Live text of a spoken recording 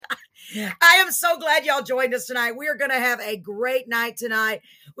I am so glad y'all joined us tonight. We are going to have a great night tonight.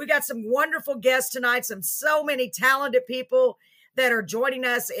 We got some wonderful guests tonight, so many talented people that are joining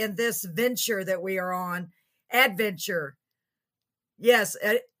us in this venture that we are on. Adventure. Yes,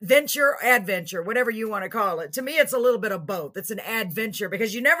 adventure, whatever you want to call it. To me, it's a little bit of both. It's an adventure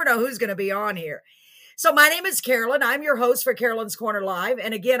because you never know who's going to be on here. So my name is Carolyn. I'm your host for Carolyn's Corner Live.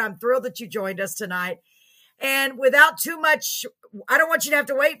 And again, I'm thrilled that you joined us tonight. And without too much, I don't want you to have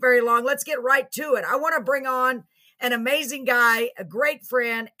to wait very long. Let's get right to it. I want to bring on an amazing guy, a great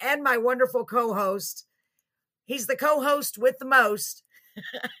friend, and my wonderful co-host. He's the co-host with the most.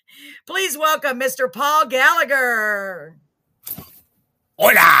 Please welcome Mr. Paul Gallagher.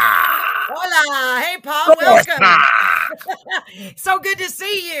 Hola! Hola! Hey, Paul, welcome. So good to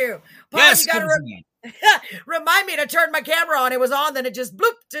see you. Paul, yes, you got to remind me to turn my camera on. It was on, then it just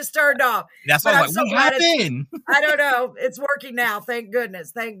just turned off. That's what I was like, what happened? I don't know. It's working now. Thank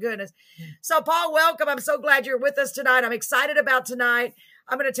goodness. Thank goodness. So, Paul, welcome. I'm so glad you're with us tonight. I'm excited about tonight.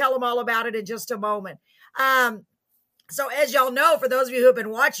 I'm going to tell them all about it in just a moment. So as y'all know, for those of you who have been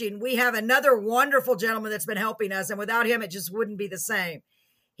watching, we have another wonderful gentleman that's been helping us. And without him, it just wouldn't be the same.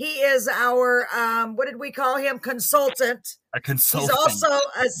 He is our, what did we call him? Consultant. A consultant. He's also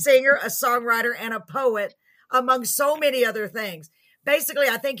a singer, a songwriter, and a poet, among so many other things. Basically,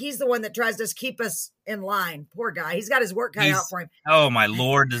 I think he's the one that tries to keep us in line. Poor guy. He's got his work cut out for him. Oh, my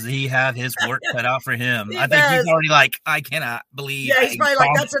Lord. Does he have his work cut out for him? I think he's already like, I cannot believe. Yeah, he's probably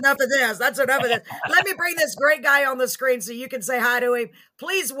like, that's enough of this. That's enough of this. Let me bring this great guy on the screen so you can say hi to him.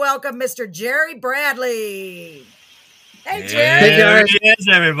 Please welcome Mr. Jerry Bradley. Hey, Jerry. Hey, guys. There he is,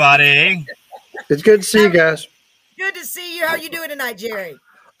 everybody. It's good to see you guys. Good to see you. How are you doing tonight, Jerry?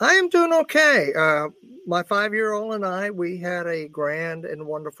 I am doing okay. My 5-year-old and I, we had a grand and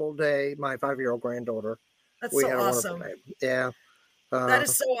wonderful day. My 5-year-old granddaughter. That's we so had awesome. Yeah. That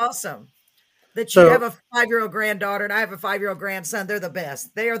is so awesome that you have a 5-year-old granddaughter and I have a 5-year-old grandson. They're the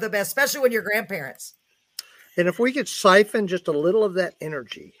best. They are the best, especially when you're grandparents. And if we could siphon just a little of that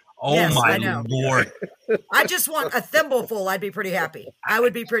energy. Oh, yes, my Lord. I just want a thimbleful. I'd be pretty happy. I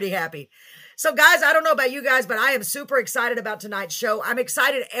would be pretty happy. So, guys, I don't know about you guys, but I am super excited about tonight's show. I'm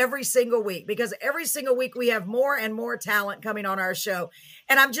excited every single week because every single week we have more and more talent coming on our show.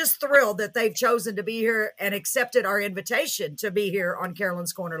 And I'm just thrilled that they've chosen to be here and accepted our invitation to be here on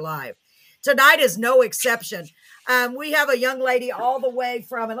Carolyn's Corner Live. Tonight is no exception. We have a young lady all the way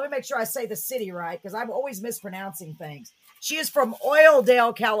from, and let me make sure I say the city right because I'm always mispronouncing things. She is from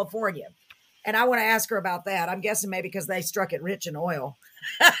Oildale, California. And I want to ask her about that. I'm guessing maybe because they struck it rich in oil.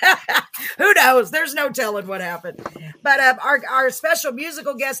 Who knows? There's no telling what happened. But our special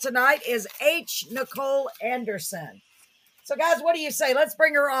musical guest tonight is H Nicole Anderson. So, guys, what do you say? Let's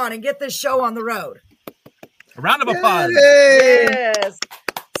bring her on and get this show on the road. A round of applause. Yes.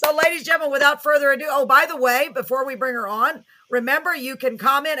 So, ladies and gentlemen, without further ado, oh, by the way, before we bring her on, remember you can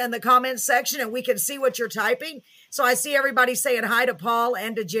comment in the comment section and we can see what you're typing. So I see everybody saying hi to Paul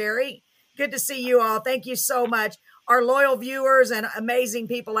and to Jerry. Good to see you all. Thank you so much. Our loyal viewers and amazing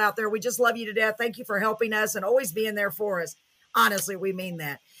people out there. We just love you to death. Thank you for helping us and always being there for us. Honestly, we mean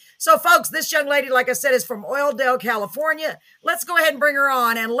that. So, folks, this young lady, like I said, is from Oildale, California. Let's go ahead and bring her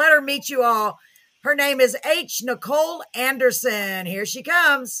on and let her meet you all. Her name is H Nicole Anderson. Here she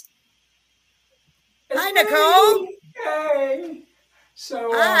comes. Hi, Nicole. Hey. So,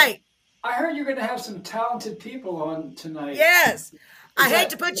 hi. I heard you're going to have some talented people on tonight. Yes. I hate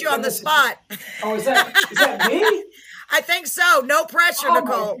to put you on the spot. Oh, is that me? I think so. No pressure,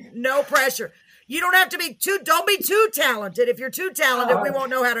 Nicole. No pressure. You don't have to be don't be too talented. If you're too talented, we won't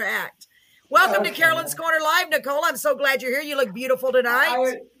know how to act. Welcome to Carolyn's Corner Live, Nicole. I'm so glad you're here. You look beautiful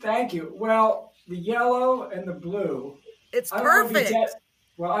tonight. Thank you. Well, the yellow and the blue. It's perfect.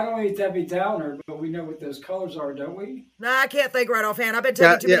 Well, I don't want to be Debbie Downer, but we know what those colors are, don't we? No, I can't think right offhand. I've been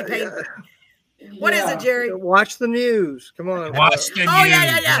taking too many pain. What is it, Jerry? Watch the news. Come on. Watch the news. Oh,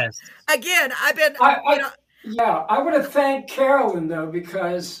 yeah. Yes. Again, I've been. I want to thank Carolyn, though,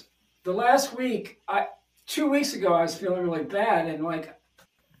 because the last week, 2 weeks ago, I was feeling really bad. And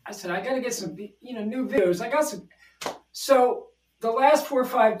I said, I got to get some, new videos. I got some. So the last 4 or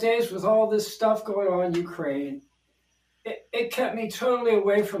 5 days with all this stuff going on in Ukraine, it kept me totally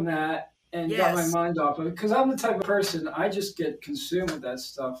away from that and got my mind off of it. Because I'm the type of person, I just get consumed with that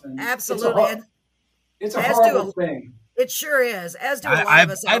stuff. And absolutely. It's a horrible thing. It sure is. As do a lot of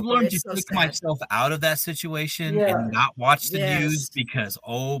us. I've learned to take myself out of that situation and not watch the news because,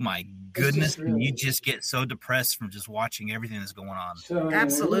 oh my goodness, you just get so depressed from just watching everything that's going on. So,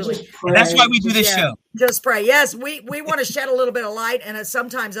 absolutely. And that's why we do this show. Just pray. Yes, we want to shed a little bit of light in a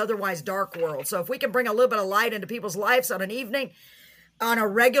sometimes otherwise dark world. So if we can bring a little bit of light into people's lives on an evening, on a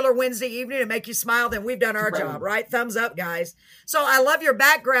regular Wednesday evening to make you smile, then we've done our job, right? Thumbs up, guys. So I love your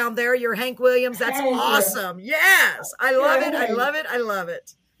background there. You're Hank Williams. That's awesome. Yes. I love it. I love it. I love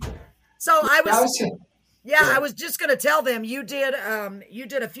it. So I was just going to tell them you did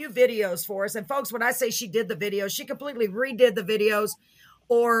a few videos for us. And folks, when I say she did the videos, she completely redid the videos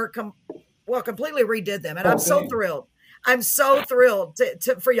completely redid them. And I'm so thrilled. I'm so thrilled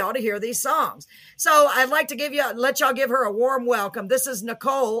for y'all to hear these songs. So I'd like to let y'all give her a warm welcome. This is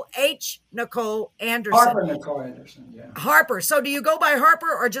H Nicole Anderson. Harper Nicole Anderson, yeah. Harper. So do you go by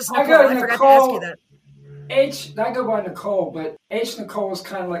Harper or just Nicole? I forgot to ask you that. I go by Nicole, but H Nicole is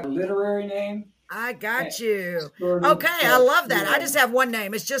kind of like a literary name. I got you. Okay, I love that. Yeah. I just have one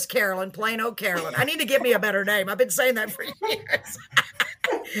name. It's just Carolyn, plain old Carolyn. I need to give me a better name. I've been saying that for years.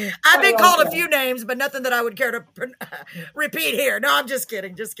 I've been called a few names, but nothing that I would care to repeat here. No, I'm just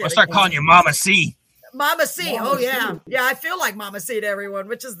kidding. Just kidding. I'll start calling you Mama C. Mama C. Oh, yeah. Yeah, I feel like Mama C to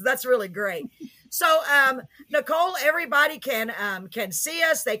everyone, that's really great. So, Nicole, everybody can see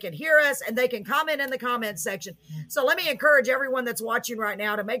us, they can hear us, and they can comment in the comment section. So let me encourage everyone that's watching right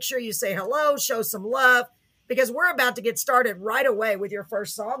now to make sure you say hello, show some love, because we're about to get started right away with your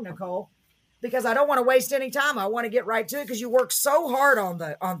first song, Nicole, because I don't want to waste any time. I want to get right to it because you work so hard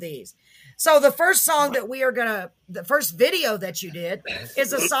on these. So the first song that the first video that you did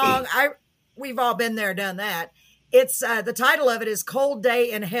is a song, we've all been there, done that. It's the title of it is Cold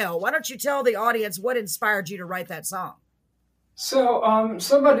Day in Hell. Why don't you tell the audience what inspired you to write that song? So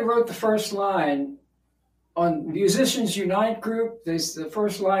somebody wrote the first line on Musicians Unite group. The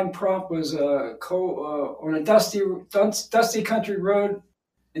first line prompt was on a dusty country road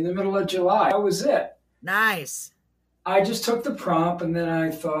in the middle of July. That was it. Nice. I just took the prompt and then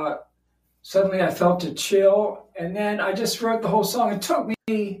I thought, suddenly I felt a chill. And then I just wrote the whole song. It took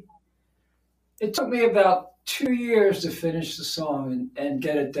me about 2 years to finish the song and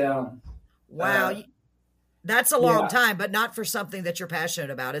get it down. Wow. That's a long time, but not for something that you're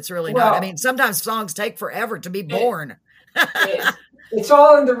passionate about. It's really not. I mean, sometimes songs take forever to be born. It's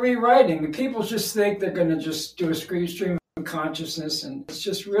all in the rewriting. The people just think they're going to just do a stream of consciousness. And it's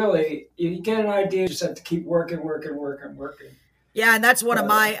just really, you get an idea, you just have to keep working. Yeah, and that's one of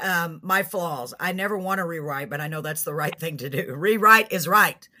my flaws. I never want to rewrite, but I know that's the right thing to do. Rewrite is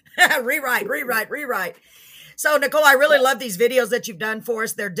right. Rewrite. So, Nicole, I really love these videos that you've done for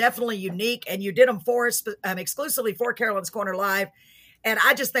us. They're definitely unique, and you did them for us exclusively for Carolyn's Corner Live. And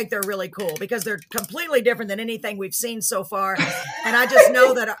I just think they're really cool because they're completely different than anything we've seen so far. And I just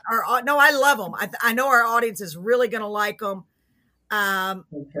know that I love them. I know our audience is really going to like them.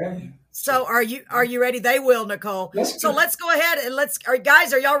 Okay. So are you ready? They will, Nicole. So let's go ahead and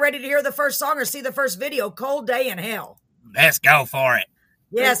guys, are y'all ready to hear the first song or see the first video? Cold Day in Hell. Let's go for it.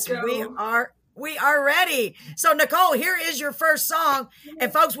 Yes, we are ready. So, Nicole, here is your first song.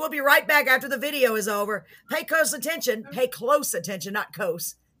 And folks, we'll be right back after the video is over. Pay close attention, not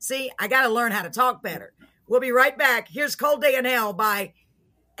close. See, I got to learn how to talk better. We'll be right back. Here's Cold Day in Hell by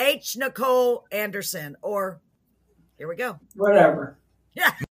H Nicole Anderson, or here we go. Whatever.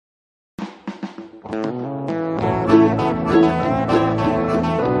 Yeah.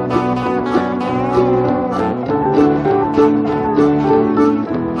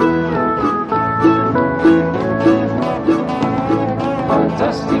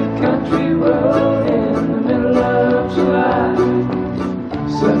 Dusty country road in the middle of July.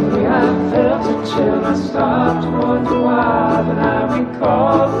 Suddenly I felt a chill. I stopped to wonder why. Then I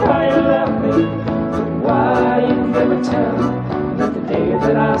recalled why you left me, and why you never tell me that the day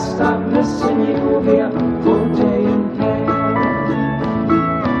that I stop missing you will be a cold day in hell.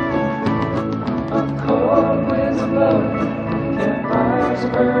 A cold wind's blowing, campfires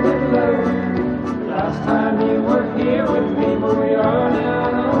are burning low. Last time you were here with me, but we are now,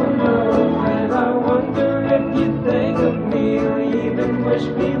 I don't know. And I wonder if you think of me or even wish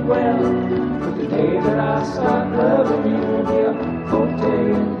me well. But the day that I start loving you will be a cold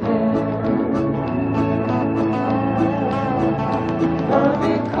day in hell. Gonna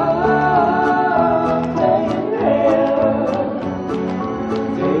be cold day.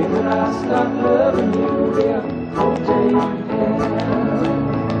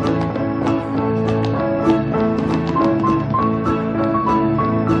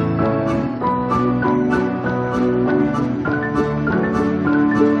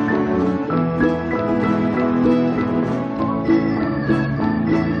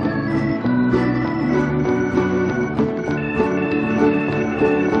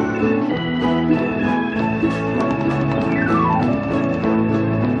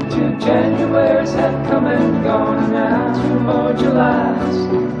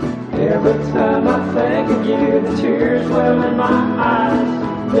 think of you, the tears well in my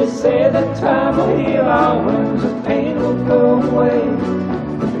eyes. They say that time will heal our wounds, the pain will go away.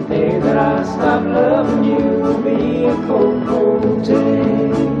 But the day that I stop loving you will be a cold, cold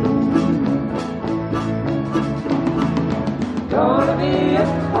day. Gonna be a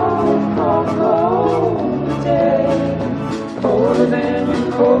cold, cold, cold day. Colder than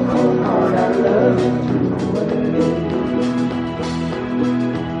your cold, cold heart, I love you through away.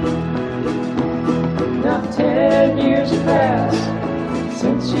 Now 10 years passed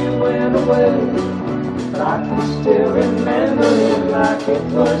since you went away, but I can still remember it like it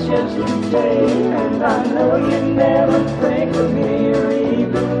was yesterday. And I know you never think of me or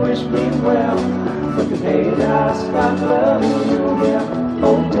even wish me well, but the day that I stop loving you will be a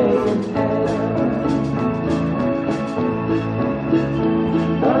cold day in hell.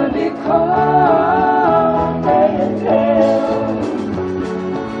 Gonna be a cold day in hell.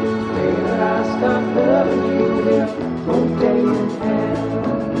 The day that I stop loving you will be a cold day in hell.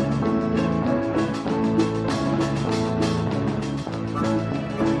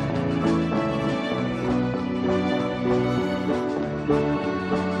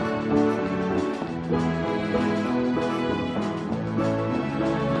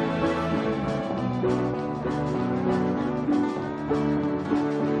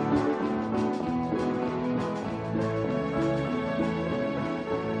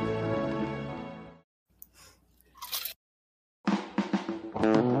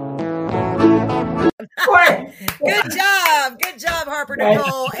 Good job, Harper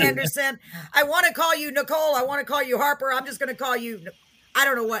Nicole Anderson. I want to call you Nicole. I want to call you Harper. I'm just going to call you, I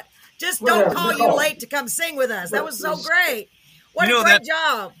don't know what. Just don't call you late to come sing with us. That was so great. What a great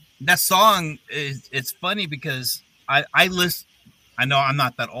job. That song it's funny because I listen. I know I'm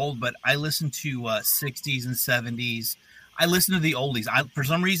not that old, but I listen to 60s and 70s. I listen to the oldies. For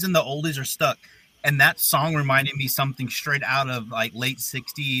some reason, the oldies are stuck. And that song reminded me something straight out of like late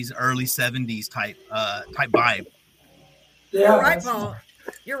 60s, early 70s type vibe. Yeah,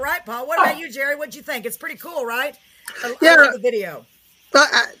 You're right, Paul. What about you, Jerry? What'd you think? It's pretty cool, right? I love the video.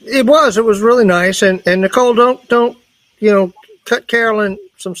 It was really nice. And Nicole, don't cut Carolyn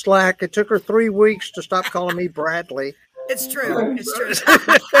some slack. It took her 3 weeks to stop calling me Bradley. It's true. It's true.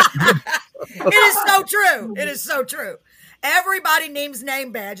 It is so true. It is so true. Everybody needs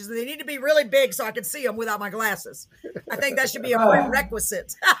name badges, and they need to be really big so I can see them without my glasses. I think that should be a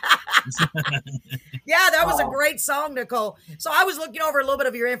prerequisite. Yeah, that was a great song, Nicole. So I was looking over a little bit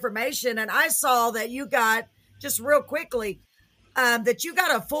of your information, and I saw that you got, just real quickly, that you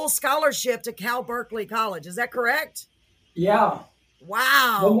got a full scholarship to Cal Berkeley College. Is that correct? Yeah.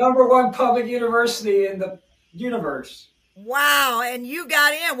 Wow. The #1 public university in the universe. Wow, and you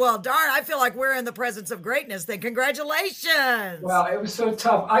got in. Well, darn, I feel like we're in the presence of greatness then. Congratulations. Well, it was so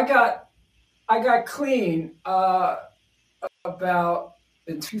tough. I got clean about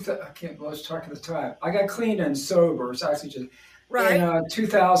in 2000. I can't lose track of the time. I got clean and sober. It's actually just in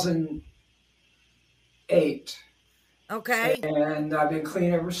 2008. Okay. And I've been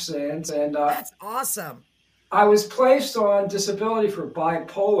clean ever since. And that's awesome. I was placed on disability for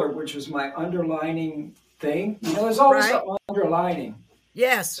bipolar, which was my underlining thing. There's always an underlining.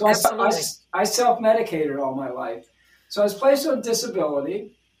 Yes, so absolutely. I self-medicated all my life. So I was placed on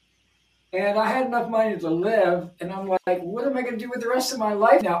disability, and I had enough money to live, and I'm like, what am I going to do with the rest of my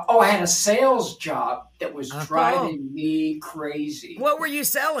life now? Oh, I had a sales job that was driving me crazy. What were you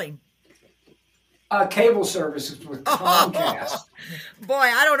selling? Cable services with Comcast. Boy,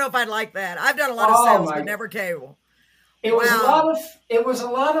 I don't know if I'd like that. I've done a lot of sales, but never cable. It was a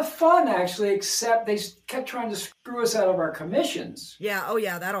lot of fun, actually, except they kept trying to screw us out of our commissions. Yeah. Oh,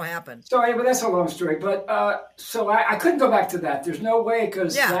 yeah. That'll happen. So anyway, that's a long story. But so I couldn't go back to that. There's no way,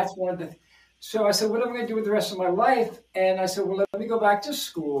 because that's one of the. So I said, what am I going to do with the rest of my life? And I said, well, let me go back to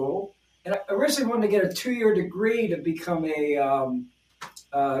school. And I originally wanted to get a 2-year degree to become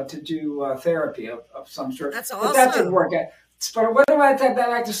to do therapy of some sort. That's awesome. But that didn't work out. But when I went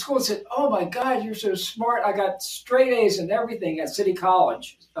back to school, I said, oh, my God, you're so smart. I got straight A's and everything at City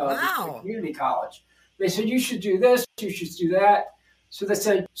College, community college. They said, you should do this, you should do that. So they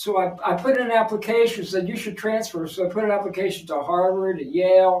said, so I put in an application, said you should transfer. So I put an application to Harvard and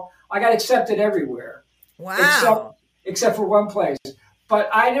Yale. I got accepted everywhere. Wow. Except for one place.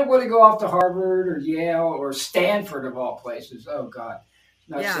 But I didn't want to go off to Harvard or Yale or Stanford, of all places. Oh, God.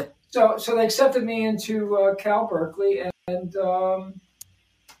 Yeah. So they accepted me into Cal Berkeley, and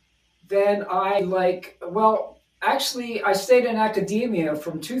then I actually I stayed in academia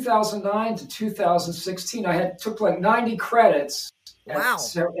from 2009 to 2016. I took like 90 credits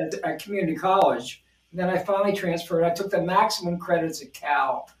at community college. And then I finally transferred. I took the maximum credits at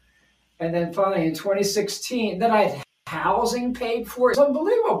Cal, And then finally in 2016, then I had housing paid for. It's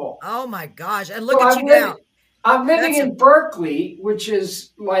unbelievable. Oh my gosh. And look So at you now. I'm living That's in Berkeley, which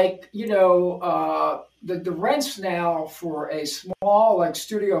is like, the rents now for a small like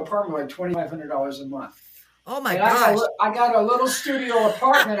studio apartment, like $2,500 a month. Oh my And gosh. I got a little studio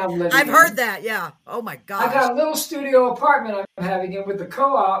apartment I'm living I've in. heard that. Yeah. Oh my gosh. I got a little studio apartment I'm having in with the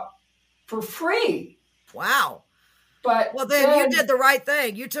co-op for free. Wow. But Well, then you did the right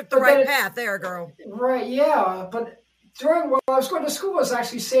thing. You took the right path there, girl. Right, yeah. But while I was going to school, I was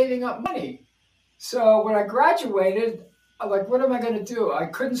actually saving up money. So when I graduated, I'm like, what am I going to do? I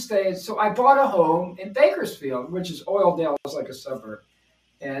couldn't stay. So I bought a home in Bakersfield, which is Oildale, is like a suburb.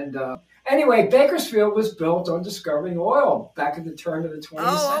 And anyway, Bakersfield was built on discovering oil back at the turn of the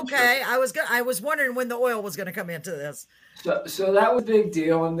 20th century. Okay. I was wondering when the oil was going to come into this. So that was a big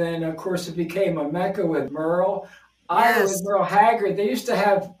deal. And then, of course, it became a mecca with Merle. Yes. With Merle Haggard. They used to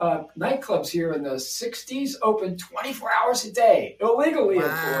have nightclubs here in the 60s, open 24 hours a day, illegally,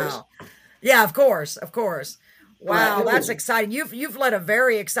 of course. Yeah, of course. Wow, that's exciting. You've led a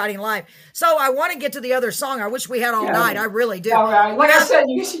very exciting life. So I want to get to the other song. I wish we had all night. I really do. Like I said,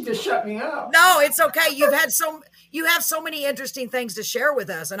 you should just shut me up. No, it's okay. You have so many interesting things to share with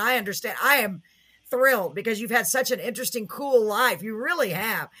us, and I understand. I am thrilled because you've had such an interesting, cool life. You really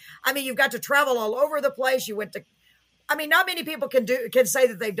have. I mean, you've got to travel all over the place. You went to. I mean, not many people can say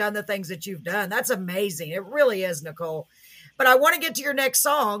that they've done the things that you've done. That's amazing. It really is, Nicole. But I want to get to your next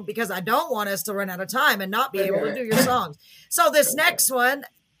song because I don't want us to run out of time and not be able to do your songs. So this next one,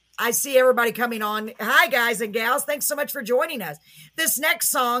 I see everybody coming on. Hi, guys and gals. Thanks so much for joining us. This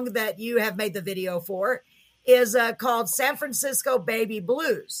next song that you have made the video for is called San Francisco Baby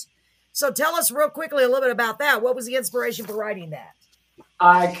Blues. So tell us real quickly a little bit about that. What was the inspiration for writing that?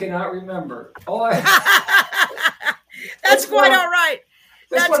 I cannot remember. That's quite all right.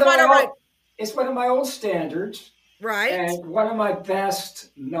 That's quite all right. It's one of my old standards. Right. And one of my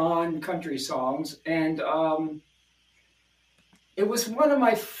best non-country songs. And it was one of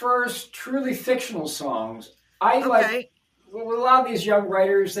my first truly fictional songs. Like a lot of these young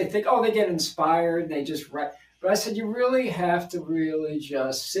writers, they think, they get inspired, they just write. But I said, you really have to really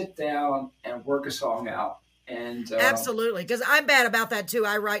just sit down and work a song out. And absolutely, because I'm bad about that too.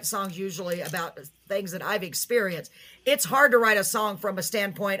 I write songs usually about things that I've experienced. It's hard to write a song from a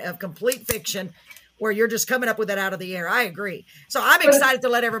standpoint of complete fiction where you're just coming up with it out of the air. I agree. So I'm excited to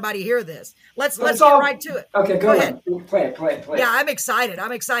let everybody hear this. Let's get right to it. Okay, go ahead. Play it. Yeah, I'm excited.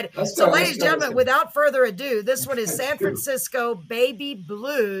 So ladies and gentlemen, without further ado, this one is San Francisco Baby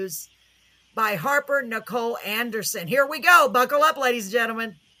Blues by Author Nicole Anderson. Here we go. Buckle up, ladies and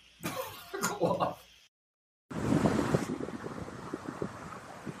gentlemen. Buckle up.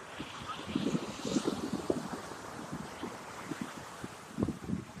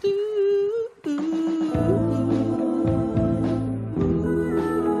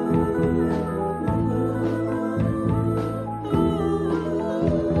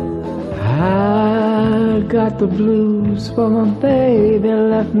 Got the blues for my baby,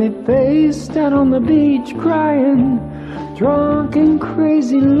 left me face down on the beach crying, drunk and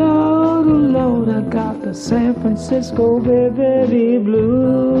crazy, Lord, oh Lord, I got the San Francisco baby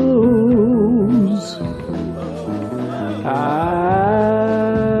blues. Eyes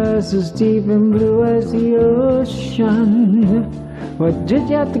as deep and blue as the ocean. What did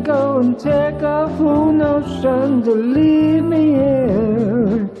you have to go and take a full notion to leave me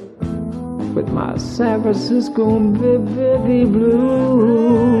here with my San Francisco baby blues?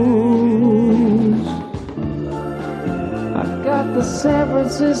 I got the San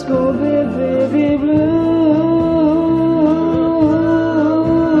Francisco baby blues.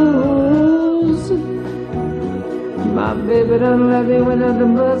 My baby done left me with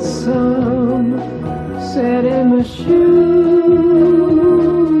nothing but some sand in my shoes.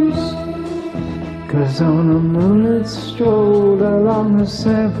 'Cause on a moonlit stroll along the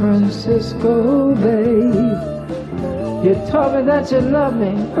San Francisco Bay, you told me that you loved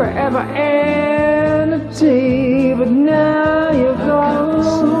me forever and a day, but now you're gone.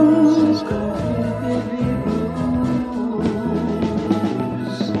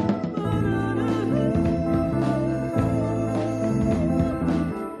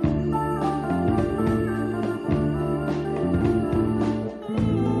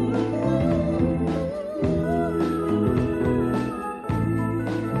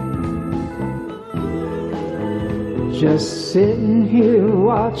 Just sitting here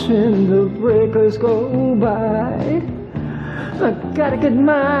watching the breakers go by. I got a good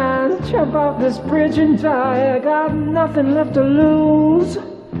mind to jump off this bridge and die. I got nothing left to lose.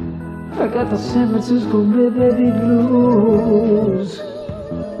 I got the San Francisco baby blues.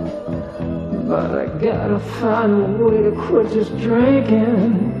 But I gotta find a way to quit just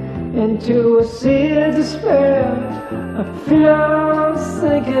drinking into a sea of despair. I feel I'm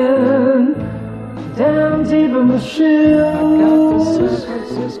sinking down deep in my shell. I got the San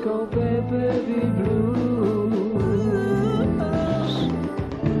Francisco baby blues.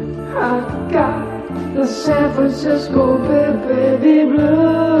 I got the San Francisco baby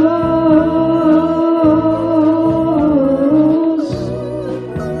blues.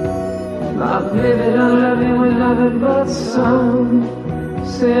 My baby don't love me with nothing but sun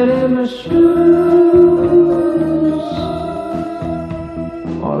set in my shoes.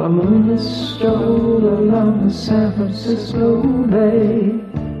 All the moon is strolled along the San Francisco Bay.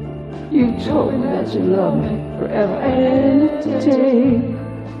 You told me that you love me forever and a day,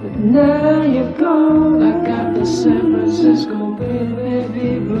 but now you're gone. I got the San Francisco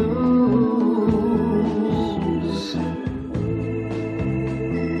baby blues.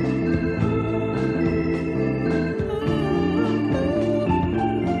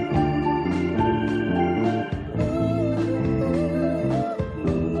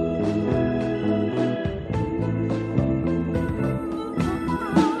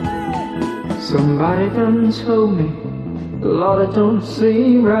 Somebody done told me, Lord, it don't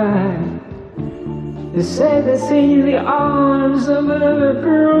seem right. They say they seen you in the arms of another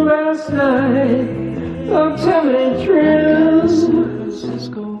girl last night. Don't tell me they true. San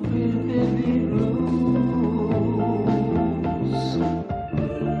Francisco baby blues.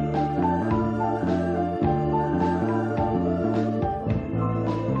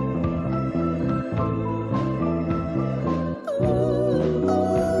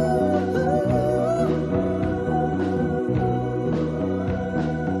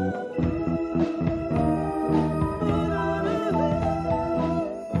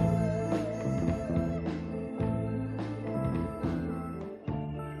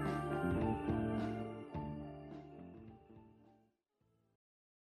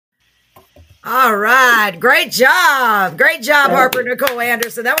 All right. Great job. Great job, Harper Nicole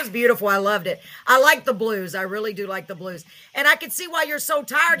Anderson. That was beautiful. I loved it. I like the blues. I really do like the blues. And I can see why you're so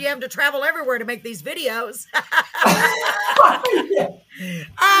tired. You have to travel everywhere to make these videos.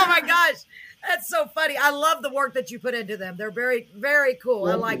 Oh, my gosh. That's so funny. I love the work that you put into them. They're very, very cool.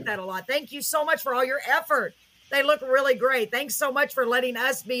 I like that a lot. Thank you so much for all your effort. They look really great. Thanks so much for letting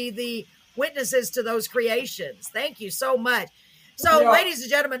us be the witnesses to those creations. Thank you so much. So, ladies and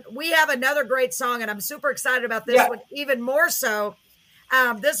gentlemen, we have another great song, and I'm super excited about this one, even more so.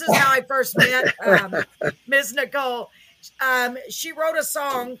 This is how I first met Ms. Nicole. She wrote a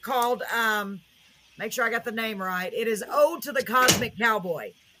song called, make sure I got the name right. It is Ode to the Cosmic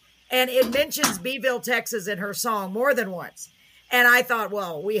Cowboy. And it mentions Beeville, Texas in her song more than once. And I thought,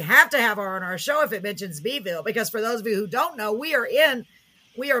 well, we have to have her on our show if it mentions Beeville, because for those of you who don't know, we are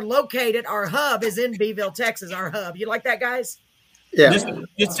located, our hub is in Beeville, Texas, our hub. You like that, guys? Yeah.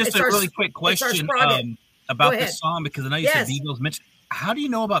 It's just a really quick question about this song, because I know you said Beeville's mentioned. How do you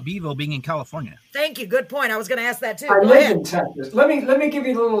know about Beeville being in California? Thank you. Good point. I was going to ask that too. I live in Texas. Let me give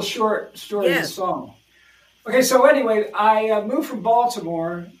you a little short story of the song. Okay, so anyway, I moved from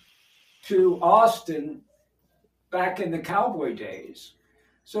Baltimore to Austin back in the cowboy days.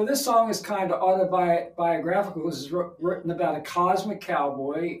 So this song is kind of autobiographical. This is written about a cosmic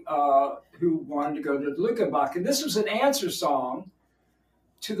cowboy who wanted to go to Luckenbach. And this was an answer song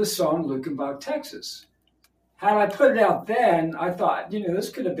to the song Luckenbach, Texas. Had I put it out then, I thought, this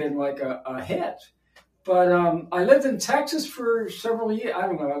could have been like a hit. But I lived in Texas for several years. I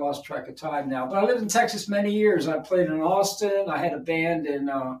don't know, I lost track of time now. But I lived in Texas many years. I played in Austin. I had a band in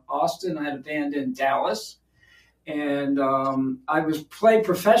Austin. I had a band in Dallas. And I played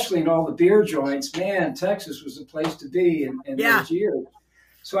professionally in all the beer joints. Man, Texas was the place to be in those years.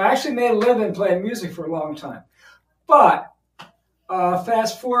 So I actually made a living playing music for a long time. But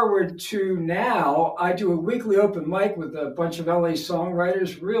fast forward to now, I do a weekly open mic with a bunch of LA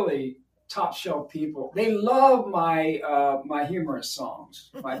songwriters, really top shelf people. They love my humorous songs,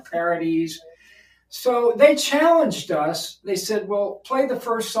 my parodies. So they challenged us. They said, well, play the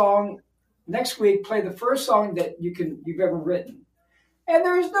first song. Next week, play the first song that you've ever written. And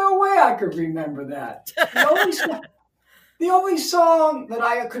there's no way I could remember that. The only song that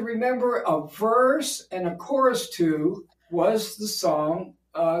I could remember a verse and a chorus to was the song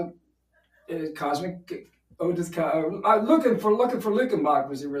Cosmic Ode to the Looking for Luckenbach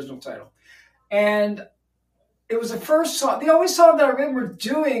was the original title. And it was the first song, the only song that I remember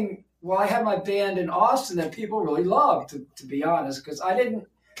doing while I had my band in Austin that people really loved, to be honest, because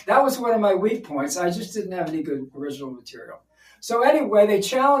that was one of my weak points. I just didn't have any good original material. So anyway, they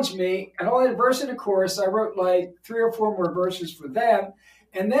challenged me, and I only had a verse and a chorus. I wrote like 3 or 4 more verses for them.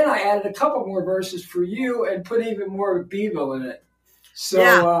 And then I added a couple more verses for you and put even more of Beeville in it.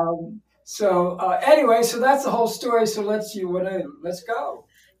 So, anyway, so that's the whole story. So let's go.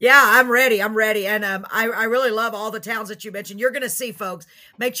 Yeah, I'm ready. And I really love all the towns that you mentioned. You're going to see, folks.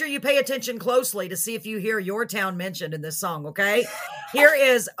 Make sure you pay attention closely to see if you hear your town mentioned in this song, okay? Here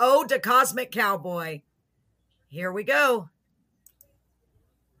is Ode to Cosmic Cowboy. Here we go.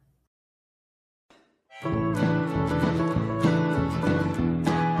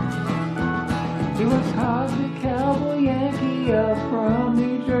 He was Cosmic Cowboy Yankee up from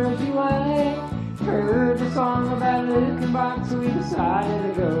New Jersey way. Heard the song about looking back, so he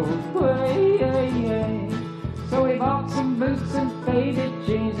decided to go way. So he bought some boots and faded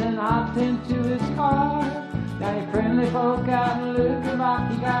jeans and hopped into his car. Now your friendly folk out in looking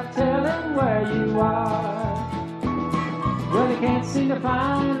back, you got to tell him where you are. Well, he can't seem to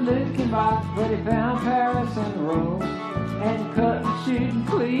find looking back, but he found Paris and Rome, and cut and shoot in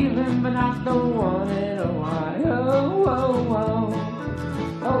Cleveland, but not the one in Ohio.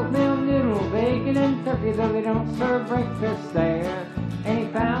 Oatmeal, noodle, bacon, and turkey, though they don't serve breakfast there. And he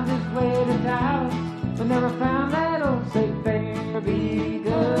found his way to Dallas, but never found that old state fair,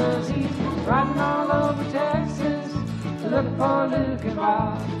 because he's riding all over Texas, looking for Luke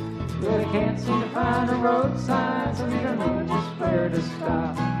Bob. But he can't seem to find a road sign, so he don't know just where to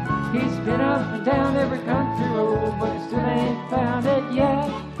stop. He's been up and down every country road, but he still ain't found it yet.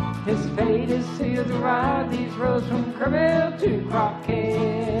 His fate is sealed to ride these roads from Kerrville to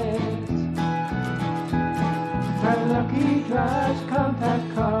Crockett. Very lucky drives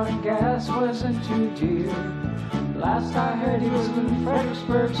compact car and gas wasn't too dear. Last I heard he was in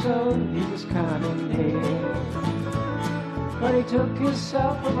Fredericksburg, so he was kind of near. But he took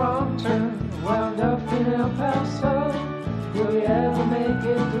himself a wrong turn, wound up in El Paso. Will he ever make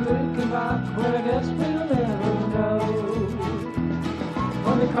it to Lincoln Rock? Well, I guess we'll never know.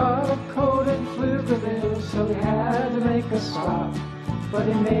 Well, they caught a cold in Pflugerville, so he had to make a stop. But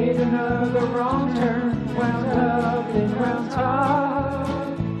he made another wrong turn, wound up in Round Top.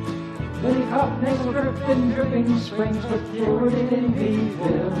 Then he caught next grip in Dripping Springs, but threw it in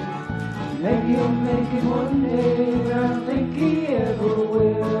Beeville. Maybe he'll make it one day, but I don't think he ever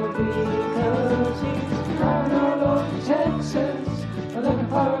will, because he's driving all over Texas, looking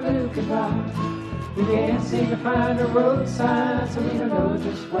for a Luke Bob. He can't seem to find a road sign, so he don't know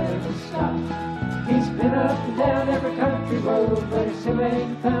just where to stop. He's been up and down every country road, but he still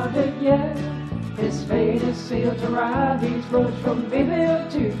ain't found it yet. His fate is sealed to ride these roads from Beeville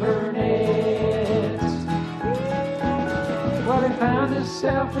to Burnett. Well, he found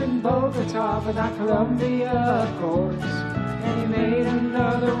himself in Bogota, but not Columbia, of course. And he made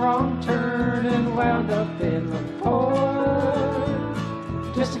another wrong turn and wound up in the port.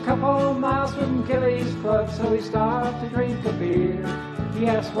 Just a couple miles from Gilly's Club, so he stopped to drink a beer. He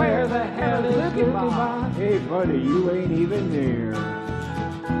asked, where the hell is Luke Bob? Hey, buddy, you ain't even near.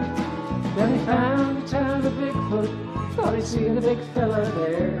 Then he found the town of Bigfoot, thought he'd see the big fella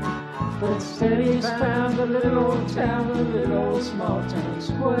there. But instead he's found a little old town, a little old small town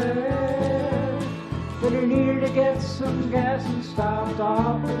square. But he needed to get some gas and stopped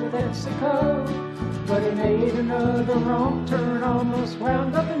off at Mexico. But he made another wrong turn, almost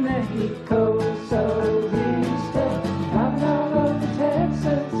wound up in Mexico. So he's still driving all over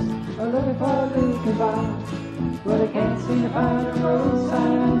Texas, looking for Luke Bob. But he can't seem to find a road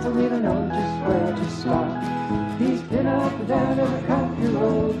sign, so we don't know just where to stop. He's been up and down every country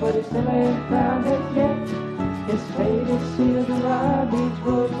road, but he still ain't found it yet. His fate is sealed to ride these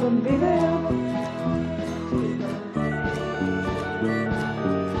roads from Beeville to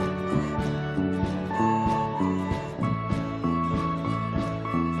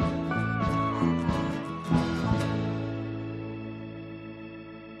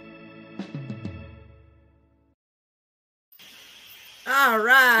All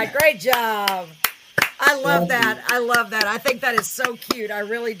right. Great job. I love that. I love that. I think that is so cute. I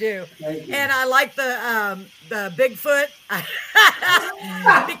really do. And I like the Bigfoot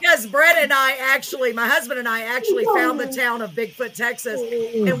because Brett and I actually, my husband and I actually found the town of Bigfoot, Texas,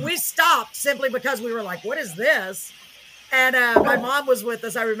 and we stopped simply because we were like, what is this? And my mom was with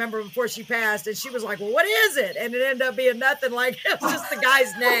us, I remember, before she passed, and she was like, well, what is it? And it ended up being nothing, like it was just the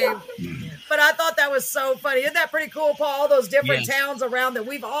guy's name. But I thought that was so funny. Isn't that pretty cool, Paul? All those different towns around that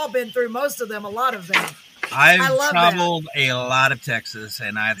we've all been through, most of them, a lot of them. I've traveled a lot of Texas,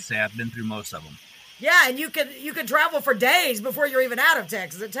 and I'd say I've been through most of them. Yeah, and you can travel for days before you're even out of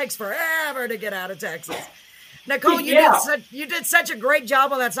Texas. It takes forever to get out of Texas. Nicole, you did such a great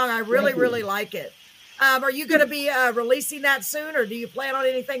job on that song. I really, really like it. Are you going to be releasing that soon, or do you plan on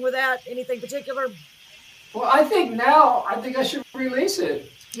anything with that? Anything particular? Well, I think I should release it.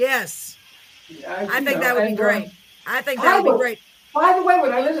 Yes. I think that would be great. I think By that would be great. By the way,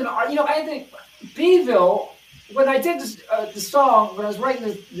 when I lived in, I think Beeville, when I did the song, when I was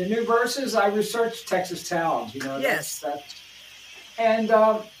writing the new verses, I researched Texas towns, Yes. And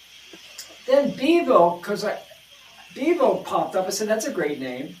then Beeville, Beeville popped up. I said, that's a great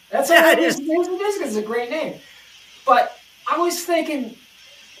name. It is because it's a great name. But I was thinking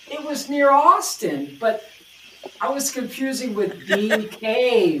it was near Austin, but I was confusing with Bee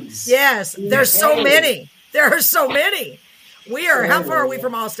Caves. Yes, there's so many. There are so many. We are. How far are we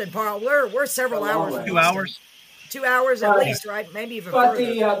from Austin, Paul? We're several hours. 2 hours. 2 hours at least, right? Maybe even but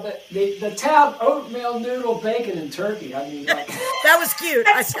further. the tab oatmeal noodle bacon and turkey. I mean, that was cute.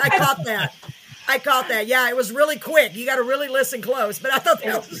 I caught that. I caught that. Yeah, it was really quick. You got to really listen close. But I thought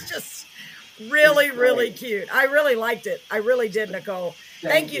that was just really cute. I really liked it. I really did, Nicole.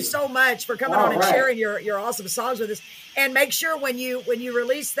 Thank you so much for coming on and sharing your awesome songs with us. And make sure when you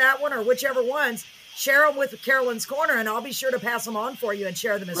release that one or whichever ones, share them with Carolyn's Corner, and I'll be sure to pass them on for you and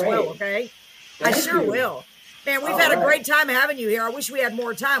share them as well. Okay, I sure will. Man, we've had a great time having you here. I wish we had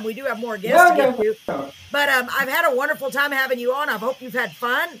more time. We do have more guests to get to, but I've had a wonderful time having you on. I hope you've had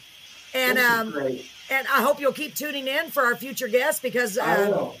fun, and I hope you'll keep tuning in for our future guests because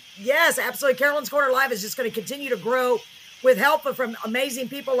yes, absolutely, Carolyn's Corner Live is just going to continue to grow with help from amazing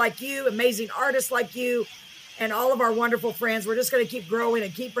people like you, amazing artists like you, and all of our wonderful friends. We're just going to keep growing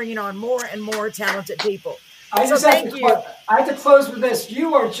and keep bringing on more and more talented people. Thank you. I have to close with this.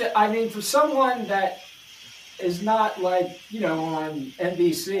 You are, for someone that is not like, on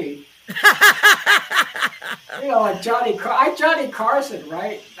NBC, like Johnny Carson,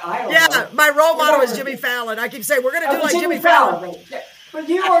 right? My role model is Jimmy Fallon. I keep saying, we're going to do like Jimmy Fallon. Right? Yeah. But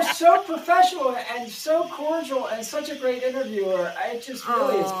you are so professional and so cordial and such a great interviewer. It just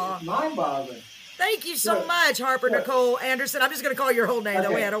really is mind-boggling. Thank you so much, Harper Nicole Anderson. I'm just going to call your whole name.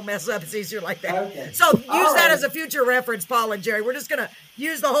 That way I don't mess up. It's easier like that. Okay. So use that as a future reference, Paul and Jerry. We're just going to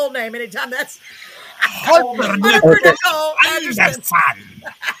use the whole name anytime. That's Harper Nicole Anderson.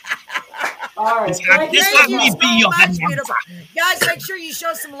 All right. Thank you so much, beautiful. Guys, make sure you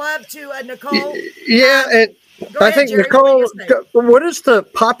show some love to Nicole. Yeah, and I think, Jerry, Nicole, what is the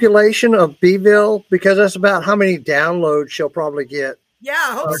population of Beeville? Because that's about how many downloads she'll probably get. Yeah,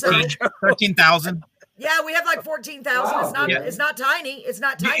 I hope so. 13,000. Yeah, we have like 14,000. Wow. It's not tiny. It's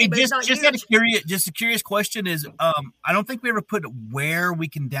not tiny, but it's not huge. Just a curious question is, I don't think we ever put where we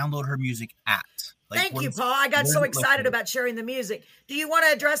can download her music at. Thank you, Paul. I got so excited about sharing the music. Do you want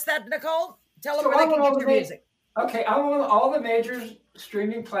to address that, Nicole? Tell them where they can get your music. Okay, I'm on all the major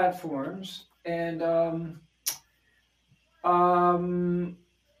streaming platforms, and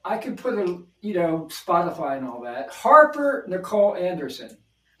I could put Spotify and all that. Harper Nicole Anderson.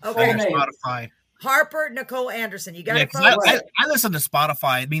 Okay. Spotify. Harper Nicole Anderson. You got it. I listen to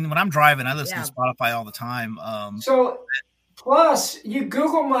Spotify. I mean, when I'm driving, I listen to Spotify all the time. Plus, you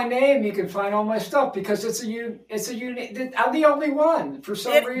Google my name, you can find all my stuff because it's a unique. I'm the only one for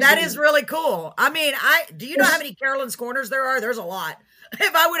some reason. That is really cool. I mean, do you know how many Carolyn's Corners there are? There's a lot.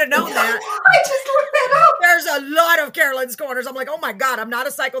 If I would have known that, I just looked that up. There's a lot of Carolyn's Corners. I'm like, oh my God, I'm not a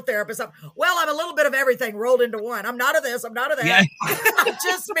psychotherapist. I'm a little bit of everything rolled into one. I'm not of this. I'm not of that. Yeah. I'm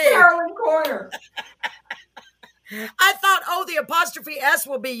just me. Carolyn Corner. I thought, the apostrophe S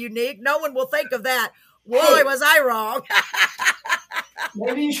will be unique. No one will think of that. Boy, was I wrong.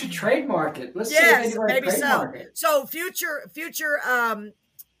 Maybe you should trademark it. Let's see maybe so. So future,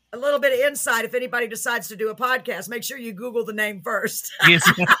 a little bit of insight. If anybody decides to do a podcast, make sure you Google the name first. Yes.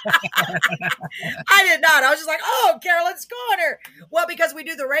 I did not. I was just like, Carolyn's Corner. Well, because we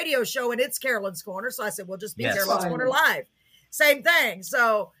do the radio show and it's Carolyn's Corner. So I said, we'll just be Carolyn's Corner Live. Same thing.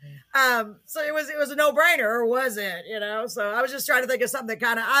 So it was a no-brainer, or was it? So I was just trying to think of something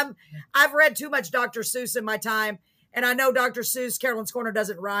that I've read too much Dr. Seuss in my time, and I know Dr. Seuss, Carolyn's Corner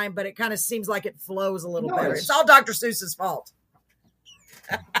doesn't rhyme, but it kind of seems like it flows a little better. It's all Dr. Seuss's fault.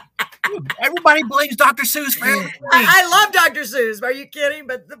 Everybody blames Dr. Seuss for everything. I love Dr. Seuss. Are you kidding?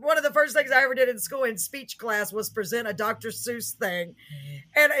 But one of the first things I ever did in school in speech class was present a Dr. Seuss thing.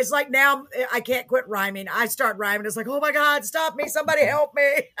 And it's like now I can't quit rhyming. I start rhyming. It's like, oh my God, stop me. Somebody help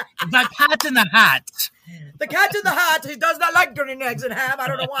me. The Cat in the Hat. The Cat in the Hat. He does not like turning eggs in ham. I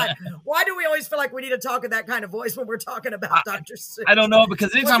don't know why. Why do we always feel like we need to talk in that kind of voice when we're talking about Dr. Seuss? I don't know,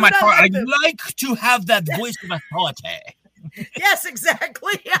 because anytime I talk, I like to have that voice of authority. Yes,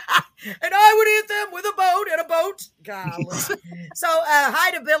 exactly. And I would hit them with a boat and a boat. Golly. So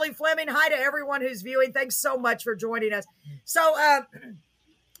hi to Billy Fleming. Hi to everyone who's viewing. Thanks so much for joining us. So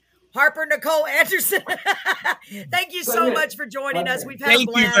Harper Nicole Anderson, thank you so much for joining us. We've had a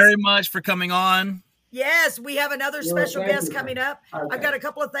blast. Thank you very much for coming on. Yes, we have another special thank guest you. coming up. Okay. I've got a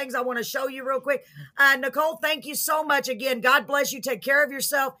couple of things I want to show you real quick. Nicole, thank you so much again. God bless you. Take care of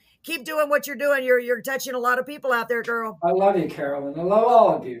yourself. Keep doing what you're doing. You're touching a lot of people out there, girl. I love you, Carolyn. I love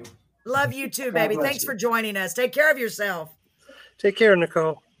all of you. Love you too, God baby. bless Thanks you. for joining us. Take care of yourself. Take care,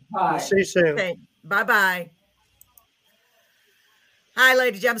 Nicole. Bye. We'll see you soon. Okay, bye-bye. Hi,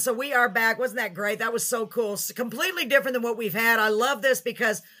 ladies and gentlemen. So we are back. Wasn't that great? That was so cool. It's completely different than what we've had. I love this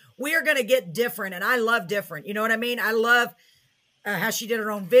because we are going to get different, and I love different. You know what I mean? I love how she did her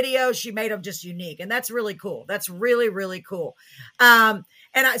own videos. She made them just unique, and that's really cool. That's really, really cool.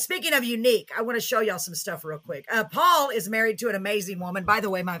 Speaking of unique, I want to show y'all some stuff real quick. Paul is married to an amazing woman. By the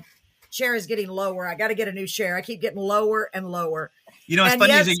way, my chair is getting lower. I got to get a new chair. I keep getting lower and lower. You know, it's And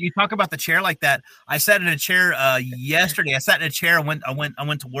funny yes- is that you talk about the chair like that. I sat in a chair yesterday. I sat in a chair and I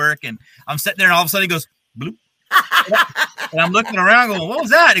went to work, and I'm sitting there, and all of a sudden he goes bloop, and I'm looking around, going, "What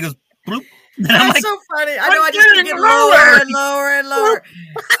was that?" He goes bloop. And I'm That's like, so funny. I know. I just keep getting lower and lower and lower.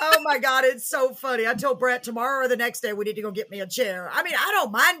 Oh my God, it's so funny. I told Brett tomorrow or the next day we need to go get me a chair. I mean, I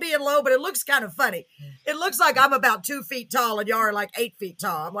don't mind being low, but it looks kind of funny. It looks like I'm about 2 feet tall and y'all are like 8 feet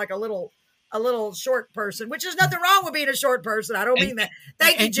tall. I'm like a little short person, which is nothing wrong with being a short person. I don't mean that.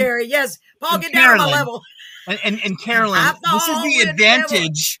 Thank you, Jerry. Yes, Paul, get down on my level. And Carolyn, this is the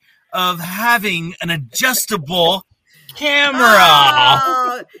advantage of having an adjustable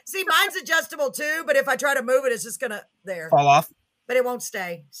camera. See, mine's adjustable too, but if I try to move it, it's just gonna Fall off. but it won't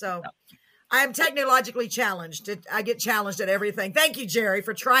stay. So I am technologically challenged. I get challenged at everything. Thank you, Jerry,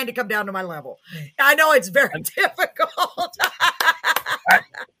 for trying to come down to my level. I know it's very difficult.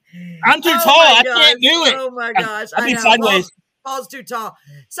 I'm too tall. I can't do it. Oh my gosh. I mean, know. sideways. Paul's too tall.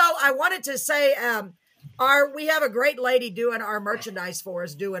 So I wanted to say, we have a great lady doing our merchandise for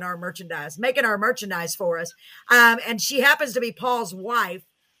us, making our merchandise for us. And she happens to be Paul's wife,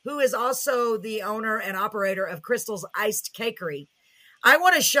 who is also the owner and operator of Crystal's Iced Cakery. I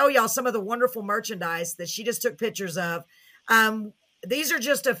want to show y'all some of the wonderful merchandise that she just took pictures of. These are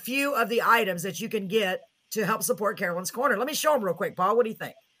just a few of the items that you can get to help support Carolyn's Corner. Let me show them real quick, Paul. What do you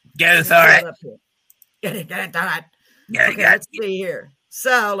think? Get it started. Get it done. Okay, let's see here.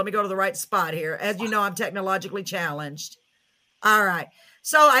 So let me go to the right spot here. As you know, I'm technologically challenged. All right.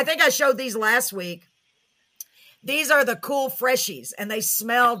 So I think I showed these last week. These are the cool freshies, and they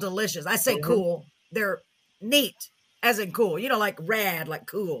smell delicious. I say cool. They're neat, as in cool. You know, like rad, like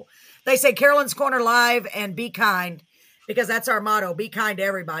cool. They say Carolyn's Corner Live and be kind, because that's our motto. Be kind to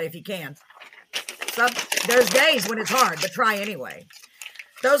everybody if you can. There's days when it's hard, but try anyway.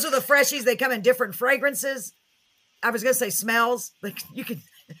 Those are the freshies. They come in different fragrances. I was going to say smells.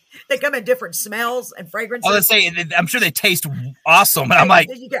 They come in different smells and fragrances. I was going to say, I'm sure they taste awesome. And I'm like,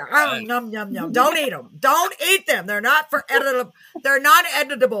 yum, yum, yum. Don't eat them. Don't eat them. They're not editable. They're not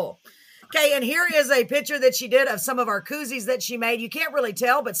editable. Okay, and here is a picture that she did of some of our koozies that she made. You can't really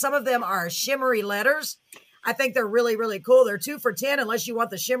tell, but some of them are shimmery letters. I think they're really, really cool. They're 2 for $10. Unless you want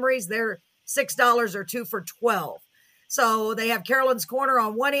the shimmeries, they're $6 or 2 for $12. So they have Carolyn's Corner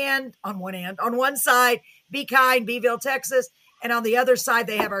on one side, Be Kind, Beeville, Texas. And on the other side,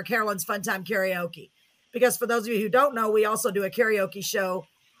 they have our Carolyn's Fun Time Karaoke. Because for those of you who don't know, we also do a karaoke show.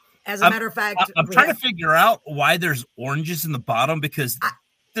 As a matter of fact, I'm trying to figure out why there's oranges in the bottom, because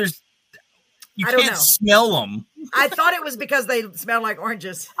you can't smell them. I thought it was because they smell like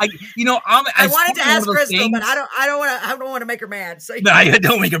oranges. I wanted to ask Crystal, but I don't want to make her mad. So no,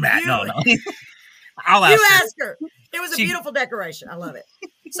 don't make her mad. No. I'll ask her. It was a beautiful decoration. I love it.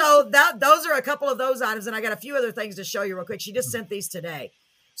 So those are a couple of those items, and I got a few other things to show you real quick. She just sent these today.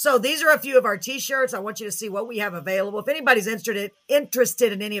 So these are a few of our T-shirts. I want you to see what we have available. If anybody's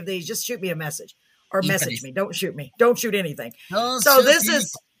interested in any of these, just shoot me a message or message me. Don't shoot me. Don't shoot anything.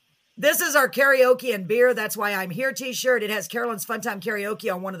 This is our karaoke and beer. That's why I'm here T-shirt. It has Carolyn's Fun Time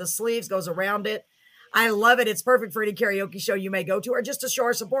Karaoke on one of the sleeves, goes around it. I love it. It's perfect for any karaoke show you may go to, or just to show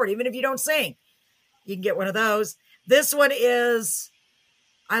our support. Even if you don't sing, you can get one of those. This one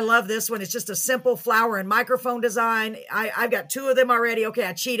I love this one. It's just a simple flower and microphone design. I've got 2 of them already. Okay,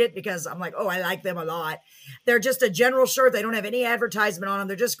 I cheated because I'm like, I like them a lot. They're just a general shirt. They don't have any advertisement on them.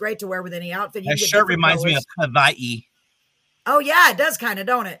 They're just great to wear with any outfit. That shirt reminds me of Hawaii. Oh, yeah, it does kind of,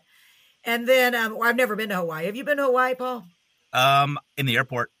 don't it? And then I've never been to Hawaii. Have you been to Hawaii, Paul? In the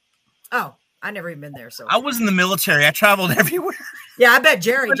airport. Oh, I never even been there. So I was in the military. I traveled everywhere. Yeah, I bet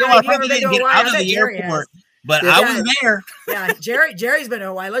Jerry. Have you ever been to Hawaii? Out of the airport. But I was there. Yeah, Jerry's been to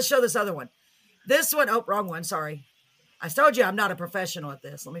Hawaii. Let's show this other one. This one, wrong one. Sorry. I told you I'm not a professional at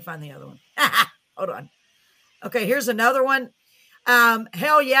this. Let me find the other one. Hold on. Okay, here's another one.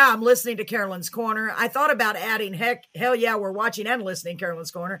 Hell yeah, I'm listening to Carolyn's Corner. I thought about adding hell yeah, we're watching and listening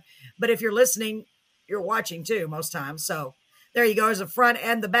Carolyn's Corner. But if you're listening, you're watching too most times. So there you go. There's the front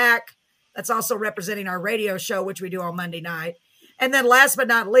and the back. That's also representing our radio show, which we do on Monday night. And then last but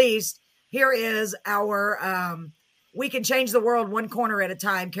not least, here is our We Can Change the World One Corner at a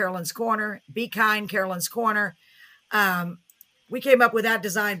Time, Carolyn's Corner. Be Kind, Carolyn's Corner. We came up with that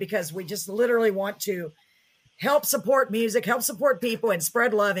design because we just literally want to help support music, help support people, and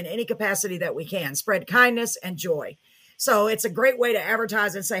spread love in any capacity that we can. Spread kindness and joy. So it's a great way to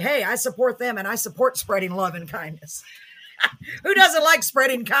advertise and say, hey, I support them and I support spreading love and kindness. Who doesn't like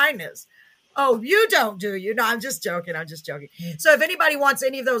spreading kindness? Oh, you don't, do you? No, I'm just joking. So if anybody wants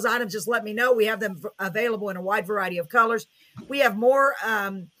any of those items, just let me know. We have them available in a wide variety of colors. We have more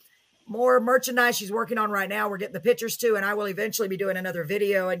merchandise she's working on right now. We're getting the pictures too, and I will eventually be doing another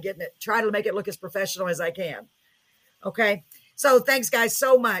video and try to make it look as professional as I can. Okay. So thanks guys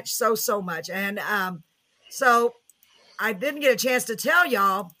so much. So much. And so I didn't get a chance to tell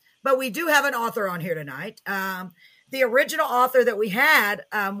y'all, but we do have an author on here tonight. The original author that we had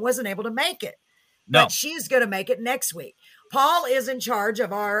wasn't able to make it, but she's going to make it next week. Paul is in charge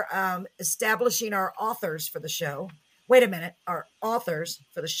of our establishing our authors for the show. Wait a minute, our authors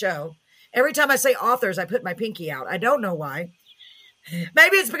for the show. Every time I say authors, I put my pinky out. I don't know why.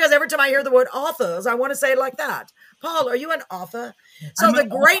 Maybe it's because every time I hear the word authors, I want to say it like that. Paul, are you an author? So the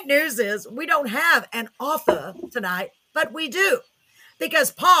great news is we don't have an author tonight, but we do.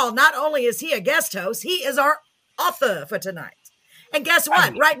 Because Paul, not only is he a guest host, he is our author for tonight. And guess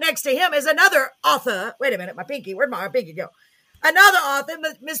what? Right next to him is another author. Wait a minute, my pinky. Where'd my pinky go? Another author,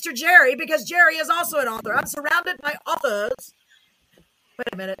 Mr. Jerry, because Jerry is also an author. I'm surrounded by authors.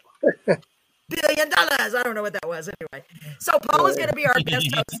 Wait a minute. $1 billion. I don't know what that was anyway. So Paul is going to be our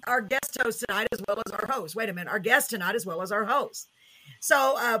guest host tonight as well as our host. Wait a minute. Our guest tonight as well as our host.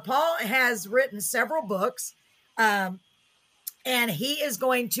 So Paul has written several books. And he is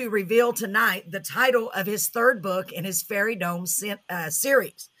going to reveal tonight the title of his third book in his Fairy Dome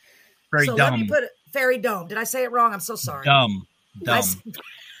series. Let me put it, Fairy Dome. Did I say it wrong? I'm so sorry. Dumb.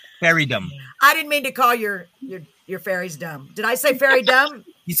 Fairy dumb. I didn't mean to call your fairies dumb. Did I say fairy dumb?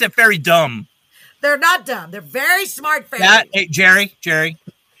 You said fairy dumb. They're not dumb. They're very smart fairies. Hey, Jerry,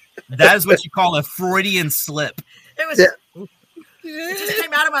 that is what you call a Freudian slip. It just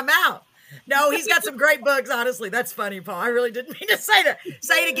came out of my mouth. No, he's got some great books, honestly. That's funny, Paul. I really didn't mean to say that.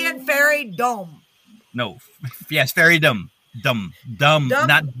 Say it again, Fairy Dome. No. Yes, Fairy Dumb. Dumb.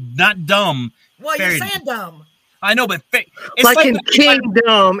 Not dumb. Well, you're saying dumb. I know, but it's like in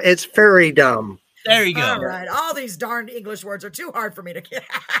Kingdom, it's Fairy Dumb. There you go. All right. All these darned English words are too hard for me to get.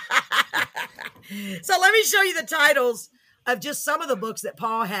 So let me show you the titles of just some of the books that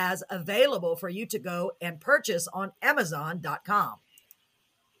Paul has available for you to go and purchase on Amazon.com.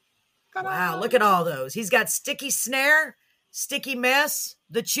 Wow, look at all those. He's got Sticky Snare, Sticky Mess,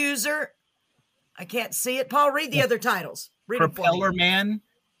 The Chooser. I can't see it. Paul, read the other titles. Read Propeller Man.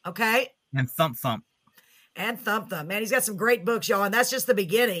 Okay. And Thump Thump. Man, he's got some great books, y'all. And that's just the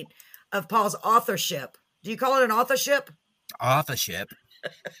beginning of Paul's authorship. Do you call it an authorship? Authorship.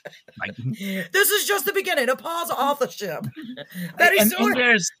 This is just the beginning of Paul's authorship.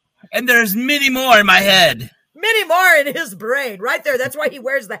 And there's many more in my head. Many more in his brain, right there. That's why he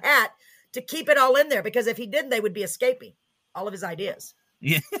wears the hat, to keep it all in there. Because if he didn't, they would be escaping all of his ideas.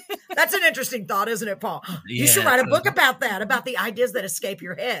 Yeah. That's an interesting thought, isn't it, Paul? You should write a book about that, about the ideas that escape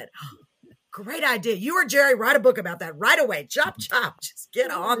your head. Great idea. You or Jerry, write a book about that right away. Chop. Just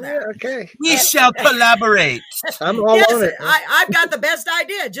get on there. Yeah, okay. We shall collaborate. I'm all on it. I've got the best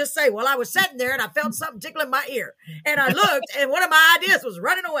idea. Just say, well, I was sitting there and I felt something tickling my ear. And I looked and one of my ideas was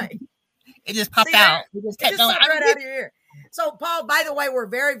running away. It just popped out. It just popped right out of your ear. So, Paul, by the way, we're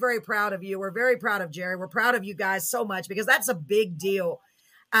very, very proud of you. We're very proud of Jerry. We're proud of you guys so much because that's a big deal.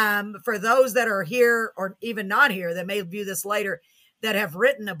 For those that are here or even not here that may view this later, that have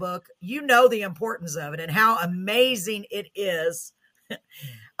written a book, you know the importance of it and how amazing it is.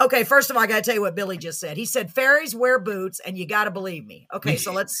 Okay, first of all, I got to tell you what Billy just said. He said, fairies wear boots and you got to believe me. Okay,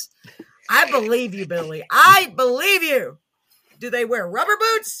 so I believe you, Billy. I believe you. Do they wear rubber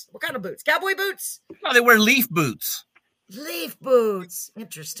boots? What kind of boots? Cowboy boots? No, they wear leaf boots. Leaf boots.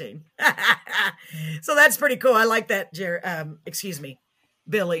 Interesting. So that's pretty cool. I like that,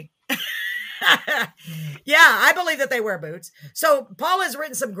 Billy. Yeah, I believe that they wear boots. So Paul has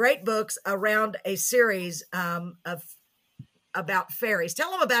written some great books around a series about fairies.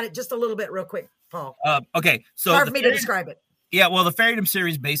 Tell them about it just a little bit real quick, Paul. Okay. So hard for me to describe it. Yeah, well, the Fairydom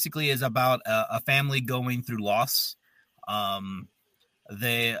series basically is about a family going through loss.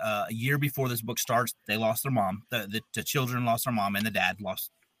 They a year before this book starts, they lost their mom. The children lost their mom, and the dad lost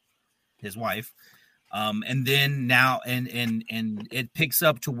his wife. And then now, and it picks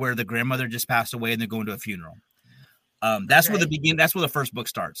up to where the grandmother just passed away, and they're going to a funeral. That's where that's where the first book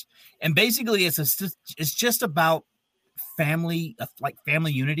starts. And basically, it's just about family, like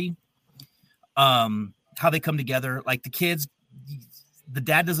family unity. How they come together, like the kids. The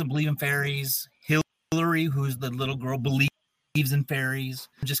dad doesn't believe in fairies. Hillary, who's the little girl, believes in fairies.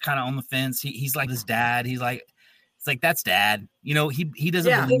 Just kind of on the fence. He's like his dad. He's like, it's like, that's dad. You know, he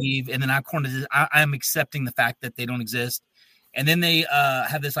doesn't believe. And then I'm accepting the fact that they don't exist. And then they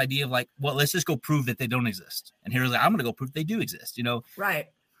have this idea of like, well, let's just go prove that they don't exist. And here's like, I'm going to go prove they do exist, you know? Right.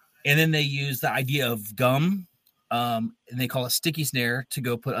 And then they use the idea of gum, and they call it sticky snare, to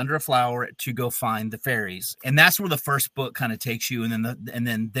go put under a flower to go find the fairies. And that's where the first book kind of takes you. And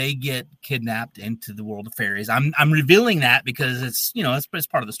then they get kidnapped into the world of fairies. I'm revealing that because it's, you know, it's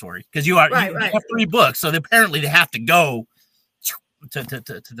part of the story, because you have 3 books. So apparently they have to go to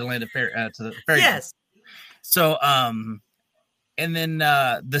the land of fairy, to the fairy. Yes. So, and then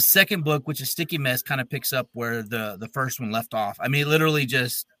the second book, which is Sticky Mess, kind of picks up where the first one left off. I mean, it literally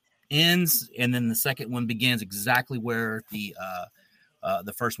just ends, and then the second one begins exactly where the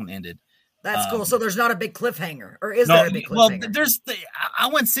first one ended. That's cool. So there's not a big cliffhanger, or is there a big cliffhanger? Well, I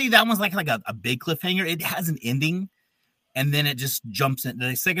wouldn't say that one's like a big cliffhanger. It has an ending, and then it just jumps in.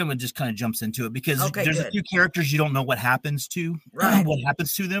 The second one just kind of jumps into it because there's a few characters you don't know what happens to, what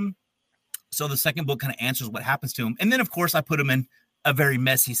happens to them. So the second book kind of answers what happens to them. And then, of course, I put them in a very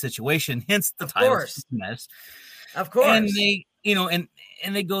messy situation, hence the title, Mess. Of course. And they, you know, and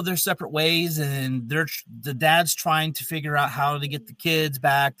they go their separate ways, and the dad's trying to figure out how to get the kids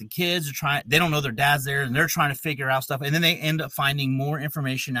back. The kids are they don't know their dad's there, and they're trying to figure out stuff. And then they end up finding more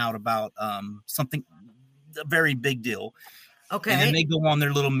information out about something, a very big deal. Okay. And then they go on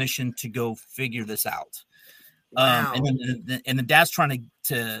their little mission to go figure this out. Wow. And the dad's trying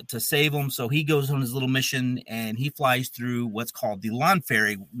to save him, so he goes on his little mission, and he flies through what's called the lawn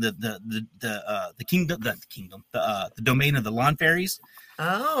fairy, the domain of the lawn fairies.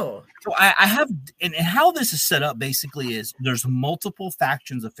 Oh, so I have, and how this is set up basically is there's multiple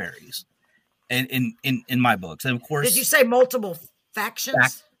factions of fairies, in my books, and of course, did you say multiple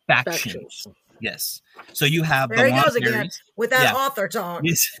factions? Factions. Yes. So you have there the he goes lawn again fairies. with that author talk.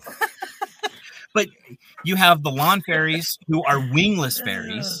 Yes. But you have the lawn fairies, who are wingless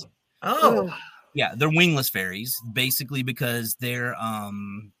fairies. Oh. Yeah, they're wingless fairies, basically because they're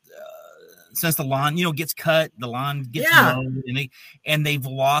since the lawn, you know, gets cut, the lawn gets mowed, and they've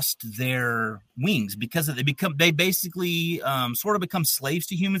lost their wings because they basically sort of become slaves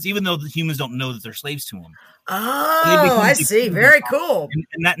to humans, even though the humans don't know that they're slaves to them. Oh, I see. Very cool.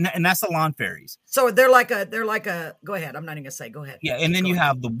 And that's the lawn fairies. So they're like a go ahead. I'm not even gonna say, go ahead. Yeah. And then you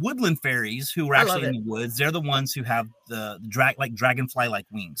have the woodland fairies, who are actually in the woods. They're the ones who have the dragonfly like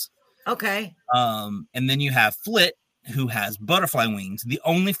wings. Okay. And then you have Flit, who has butterfly wings. The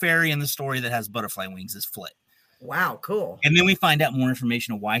only fairy in the story that has butterfly wings is Flit. Wow, cool. And then we find out more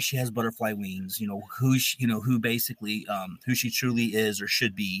information of why she has butterfly wings, you know, who basically who she truly is or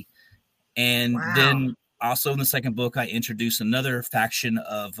should be. And then also in the second book, I introduce another faction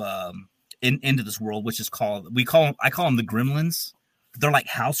of into this world, which is called I call them the Gremlins. They're like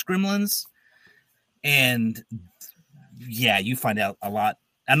house gremlins. And yeah, you find out a lot.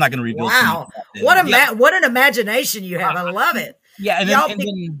 I'm not going to reveal. Wow, what an imagination you have! I love it. Yeah, and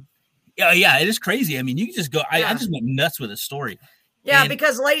then it is crazy. I mean, you can just go. I just went nuts with this story. Yeah,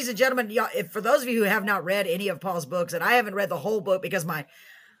 because ladies and gentlemen, if for those of you who have not read any of Paul's books, and I haven't read the whole book because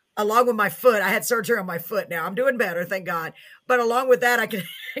along with my foot, I had surgery on my foot. Now I'm doing better, thank God. But along with that, I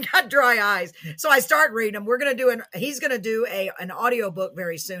got dry eyes, so I start reading them. We're going to do he's going to do an audio book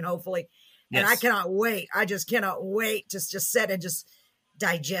very soon, hopefully. And I cannot wait. I just cannot wait to just sit and just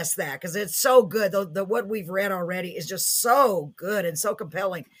digest that, because it's so good. The what we've read already is just so good and so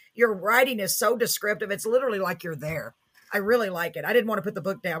compelling. Your writing is so descriptive. It's literally like you're there. I really like it. I didn't want to put the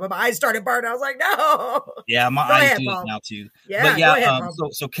book down, but my eyes started burning. I was like, no. Yeah, my eyes do it now too. Yeah, but yeah. Go ahead,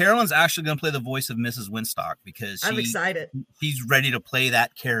 so Carolyn's actually going to play the voice of Mrs. Winstock, because I'm excited. She's ready to play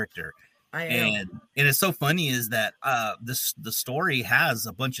that character. I am. And it's so funny is that the story has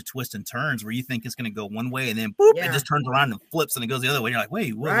a bunch of twists and turns where you think it's going to go one way, and then boop, it just turns around and flips and it goes the other way. You're like,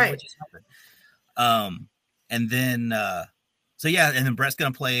 wait, what just happened? And then and then Brett's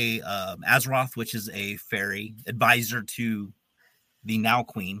going to play Azeroth, which is a fairy advisor to the now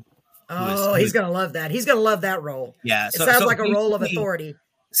queen. Oh, he's going to love that. He's going to love that role. Yeah. It sounds like a role of authority.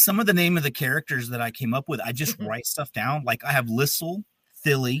 Some of the name of the characters that I came up with, I just write stuff down. Like I have Lissel,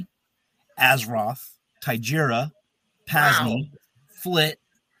 Thilly, Azeroth, Tygira, Pasni, Flit,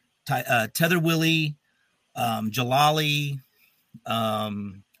 Tetherwilly, Jalali,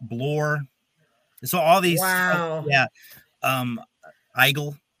 Blore, So all these, Wow.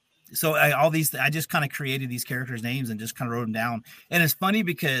 Eigel. So all these, I just kind of created these characters' names and just kind of wrote them down. And it's funny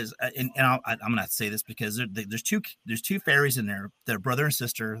because, I'm gonna say this because there's two fairies in there. They're brother and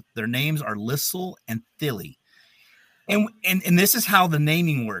sister. Their names are Lissel and Thilly. And this is how the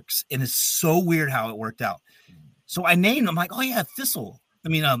naming works. And it's so weird how it worked out. So I named them like, oh yeah,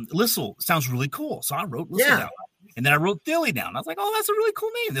 Lissel sounds really cool. So I wrote Lissel down. And then I wrote Thilly down. I was like, oh, that's a really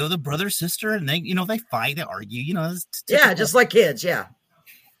cool name. They're the brother, sister, and they fight, they argue, just like kids. Yeah.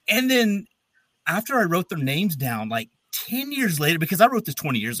 And then after I wrote their names down, like 10 years later, because I wrote this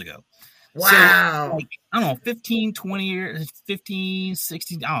 20 years ago. Wow. So, like, I don't know, 15, 20 years, 15,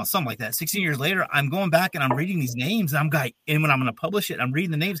 16, I don't know, something like that. 16 years later, I'm going back and I'm reading these names. And when I'm going to publish it, I'm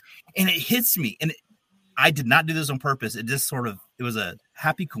reading the names and it hits me. And I did not do this on purpose. It just it was a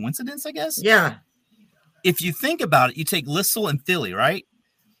happy coincidence, I guess. Yeah. If you think about it, you take Lissel and Thilly, right?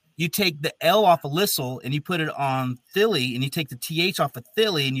 You take the L off of Lissel and you put it on Thilly, and you take the TH off of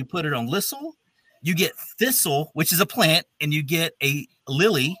Thilly and you put it on Lissel. You get thistle, which is a plant, and you get a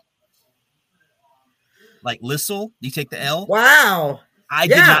lily, like Lissel. You take the L. Wow. I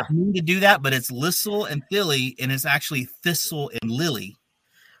did not mean to do that, but it's Lissel and Thilly, and it's actually thistle and lily.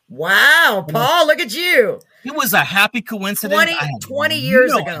 Wow, Paul, look at you. It was a happy coincidence. 20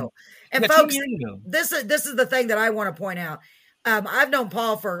 years ago. And folks, 20 years ago. This is the thing that I want to point out. I've known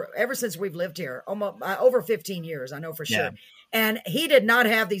Paul ever since we've lived here, almost over 15 years, I know for sure. Yeah. And he did not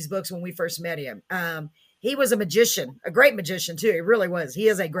have these books when we first met him. He was a magician, a great magician too. He really was. He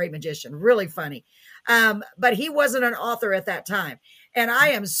is a great magician, really funny. But he wasn't an author at that time. And I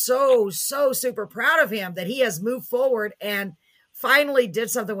am so super proud of him that he has moved forward and finally did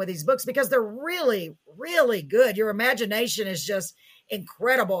something with these books, because they're really, really good. Your imagination is just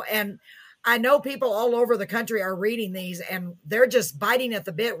incredible. And I know people all over the country are reading these and they're just biting at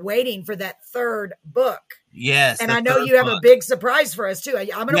the bit, waiting for that third book. Yes. And I know you have a big surprise for us too. I'm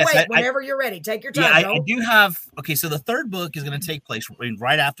going to wait whenever you're ready. Take your time. Yeah, I do have. Okay. So the third book is going to take place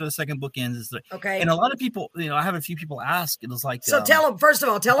right after the second book ends. Okay. And a lot of people, I have a few people ask, it was like, so tell them, first of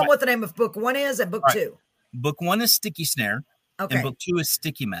all, what the name of book 1 is and book 2. Book 1 is Sticky Snare. Okay. And book 2 is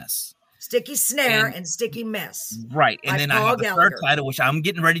Sticky Mess. Sticky Snare and Sticky Mess. Right. And then Paul I have the Gallagher. third title, which I'm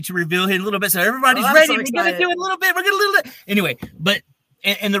getting ready to reveal here in a little bit. So everybody's ready. So We're going to do it a little bit. We're going to do it. Anyway, but,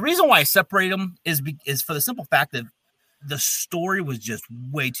 and the reason why I separate them is for the simple fact that the story was just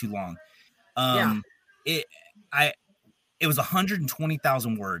way too long. It was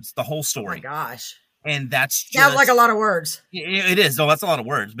 120,000 words, the whole story. Oh my gosh. And that's just. Sounds like a lot of words. It is. No, that's a lot of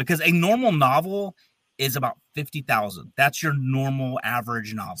words, because a normal novel is about 50,000. That's your normal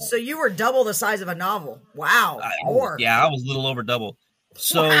average novel. So you were double the size of a novel. Wow. More. I was a little over double.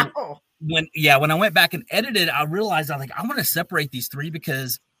 So when I went back and edited, I realized I want to separate these three,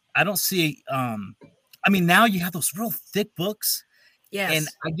 because I don't see, now you have those real thick books. Yes. And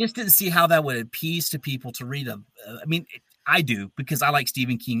I just didn't see how that would appease to people to read them. I do, because I like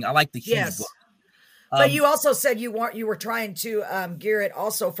Stephen King. I like the huge book. But you also said you were trying to gear it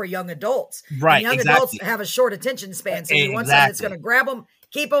also for young adults. Right. And young adults have a short attention span. So you want something that's going to grab them,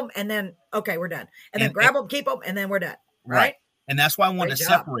 keep them, and then, okay, we're done. And then grab them, keep them, and then we're done. Right. And that's why I wanted to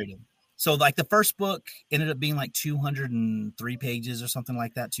separate them. So like the first book ended up being like 203 pages or something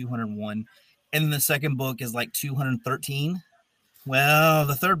like that, 201. And then the second book is like 213. Well,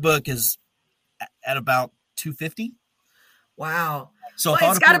 the third book is at about 250. Wow. So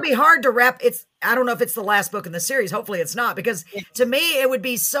it's got to be hard to wrap. I don't know if it's the last book in the series. Hopefully it's not, because to me, it would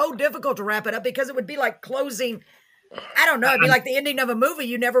be so difficult to wrap it up, because it would be like closing. I don't know. It'd be like the ending of a movie.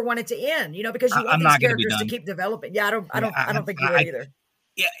 You never want it to end, because you want these characters to keep developing. Yeah. I don't think you would either.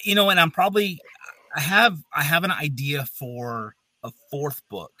 Yeah. And I have an idea for a fourth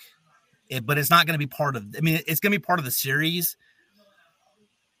book, but it's not going to be part of, it's going to be part of the series,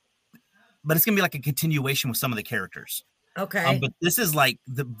 but it's going to be like a continuation with some of the characters. Okay. But this is like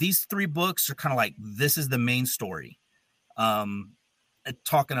these three books are kind of like, this is the main story.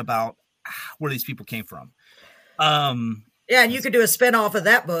 Talking about where these people came from. Yeah, and you could do a spin-off of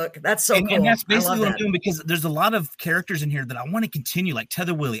that book. That's so cool. And that's basically what I'm doing, because there's a lot of characters in here that I want to continue, like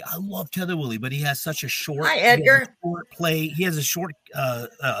Tether Willie. I love Tether Willie, but he has such a short, short play. He has a short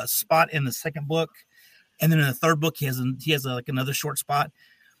spot in the second book, and then in the third book he has like another short spot.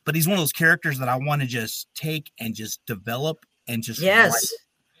 But he's one of those characters that I want to just take and just develop and just write,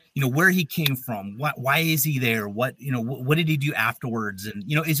 where he came from, why is he there, what did he do afterwards, and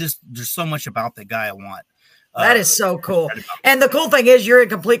it's just there's so much about that guy I want. That is so cool. And the cool thing is you're in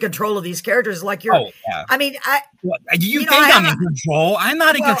complete control of these characters. Like you're, I mean, you think I'm in control? I'm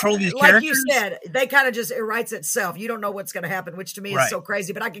not in control of these characters. Like you said, they kind of just, it writes itself. You don't know what's going to happen, which to me is so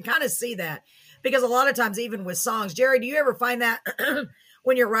crazy, but I can kind of see that because a lot of times, even with songs, Jerry, do you ever find that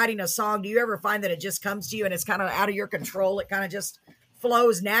when you're writing a song, do you ever find that it just comes to you and it's kind of out of your control? It kind of just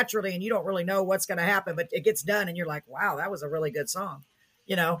flows naturally and you don't really know what's going to happen, but it gets done and you're like, wow, that was a really good song.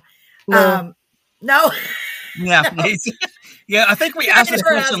 You know? No. Yeah, no. Yeah. I think we asked this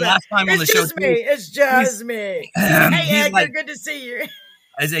question last time on the show. It's just me. Hey, Edgar, good to see you.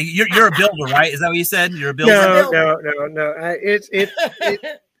 You're a builder, right? Is that what you said? You're a builder. No. It's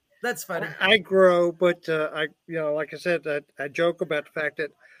that's funny. I grow, but I, like I said, I joke about the fact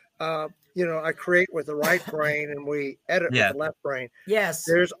that, I create with the right brain and we edit with the left brain. Yes.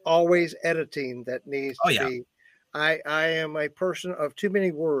 There's always editing that needs to be. I am a person of too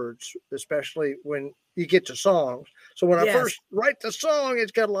many words, especially when you get to songs. So when I first write the song,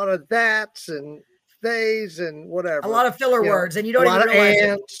 it's got a lot of that's and theys and whatever. A lot of filler words, and you don't even realize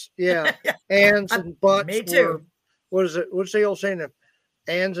ands, ands and buts. Me too. What is it? What's the old saying?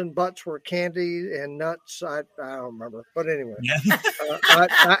 Ands and butts were candy and nuts. I don't remember, but anyway,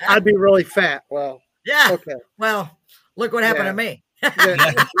 I'd be really fat. Well, okay. Well, look what happened to me.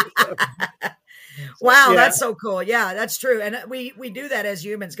 Wow, that's so cool. Yeah, that's true. And we do that as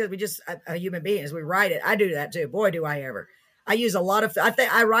humans because we just human beings. We write it. I do that too. Boy, do I ever. I use a lot of.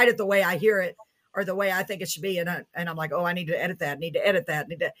 I write it the way I hear it or the way I think it should be, and I'm like, oh, I need to edit that.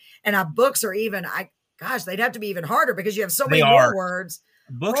 And our books are even. They'd have to be even harder because you have so many more words.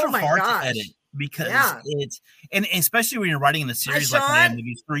 Books are hard to edit because it's and especially when you're writing in a series like I am to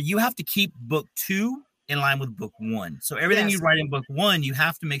be free, you have to keep book 2 in line with book 1. So everything you write in book 1, you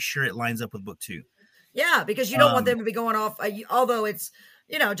have to make sure it lines up with book 2. Yeah, because you don't want them to be going off. Although it's,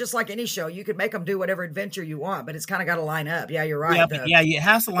 just like any show, you could make them do whatever adventure you want, but it's kind of got to line up. Yeah, you're right. It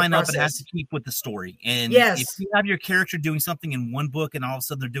has to line up, but it has to keep with the story. And if you have your character doing something in one book and all of a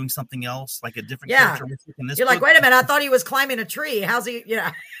sudden they're doing something else, like a different character in this you're book, like, wait a minute, I thought he was climbing a tree. How's he?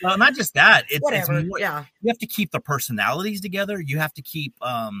 Yeah. Well, not just that. It's whatever. You have to keep the personalities together. You have to keep.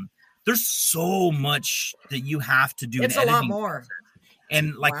 There's so much that you have to do. It's a lot more.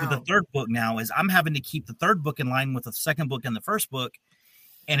 And like with the third book now is I'm having to keep the third book in line with the second book and the first book.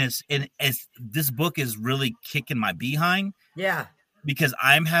 And as this book is really kicking my behind. Yeah. Because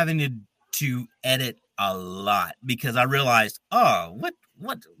I'm having to edit a lot because I realized, why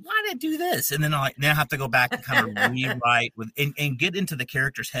did I do this? And then now I have to go back and kind of rewrite and get into the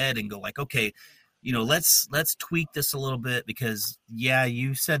character's head and go like, okay, let's tweak this a little bit because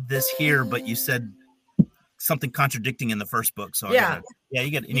you said this here, but you said something contradicting in the first book. So you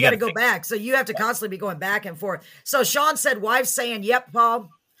got to go back. So you have to constantly be going back and forth. So Sean said, wife saying, yep, Paul.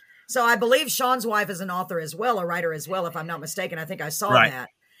 So I believe Sean's wife is an author as well, a writer as well, if I'm not mistaken. I think I saw that.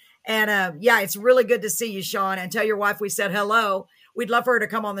 And it's really good to see you, Sean, and tell your wife we said hello. We'd love for her to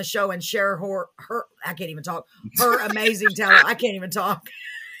come on the show and share her I can't even talk, her amazing talent. I can't even talk.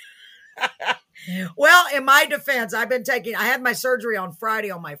 Well, in my defense, I had my surgery on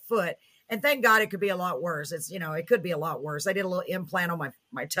Friday on my foot. And thank God it could be a lot worse. It's, it could be a lot worse. I did a little implant on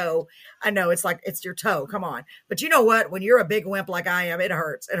my toe. I know it's like, it's your toe. Come on. But you know what? When you're a big wimp like I am, it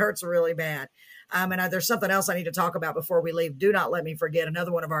hurts. It hurts really bad. And there's something else I need to talk about before we leave. Do not let me forget.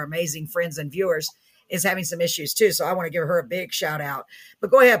 Another one of our amazing friends and viewers is having some issues too. So I want to give her a big shout out.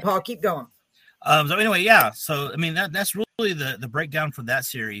 But go ahead, Paul, keep going. So anyway, So, I mean, that's really the breakdown for that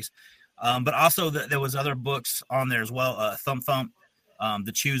series. But also there was other books on there as well. Thump Thump,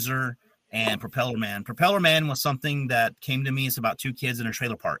 The Chooser, and Propeller Man. Propeller Man was something that came to me. It's about two kids in a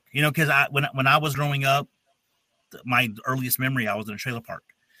trailer park. Because when I was growing up, my earliest memory, I was in a trailer park.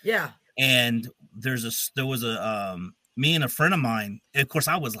 Yeah. And there was me and a friend of mine. Of course,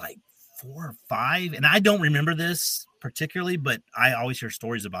 I was like 4 or 5, and I don't remember this particularly, but I always hear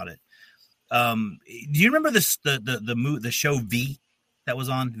stories about it. Do you remember the show V that was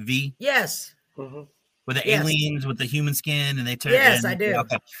on V? Yes. Mm-hmm. With the aliens with the human skin and they turn. Yes, I do.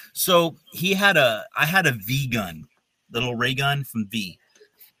 Okay. So I had a V gun, little ray gun from V,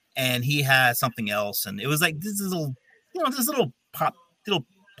 and he had something else, and it was like this little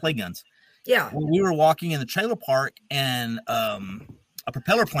play guns. Yeah. We were walking in the trailer park, and a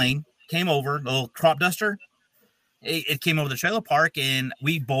propeller plane came over, a little crop duster. It came over the trailer park, and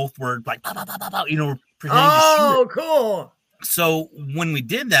we both were like, pow, pow, pow, pow, pow, pretending to shoot it. Cool. So when we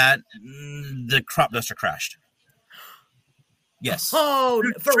did that, the crop duster crashed. Yes. Oh,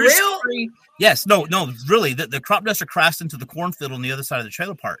 for real? Yes. No, really. The crop duster crashed into the cornfield on the other side of the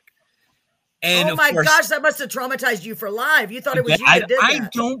trailer park. And oh my gosh, that must have traumatized you for life. You thought it was you that did that. I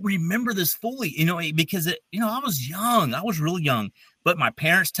don't remember this fully, because I was young. I was really young. But my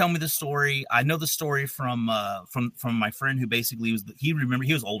parents tell me the story. I know the story from my friend who basically he remembered.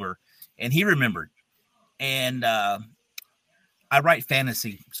 He was older, and he remembered. And I write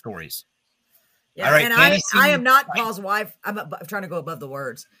fantasy stories. Yeah, I am not Paul's wife. I'm trying to go above the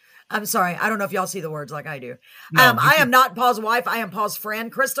words. I'm sorry. I don't know if y'all see the words like I do. No, I am not Paul's wife. I am Paul's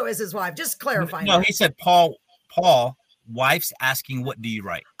friend. Crystal is his wife. Just clarifying. No, he said Paul, wife's asking, what do you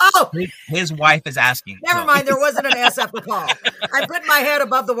write? Oh, his wife is asking. Never mind. There wasn't an S after Paul. I put my head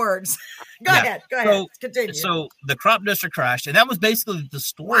above the words. Go ahead. Continue. So the crop duster crashed, and that was basically the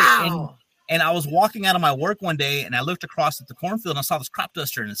story. Wow. And I was walking out of my work one day, and I looked across at the cornfield, and I saw this crop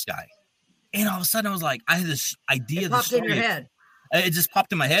duster in the sky. And all of a sudden, I was like, I had this idea. It popped in your head. It just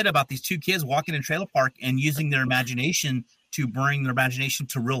popped in my head about these two kids walking in a trailer park and using their imagination to bring their imagination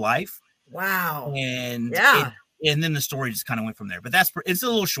to real life. Wow. And yeah. And then the story just kind of went from there. But it's a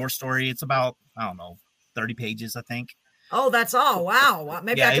little short story. It's about, 30 pages, I think. Oh, that's all. Wow.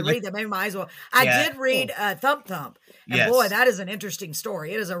 Maybe I can read that. Maybe my eyes will. I did read Thump Thump. And boy, that is an interesting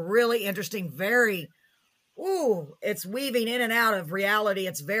story. It is a really interesting, it's weaving in and out of reality.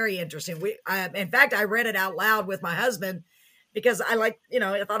 It's very interesting. In fact, I read it out loud with my husband because I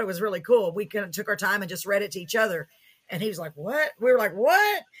thought it was really cool. We kind of took our time and just read it to each other. And he was like, what? We were like,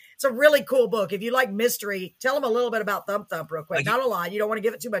 what? It's a really cool book. If you like mystery, tell him a little bit about Thump Thump real quick. Not a lot. You don't want to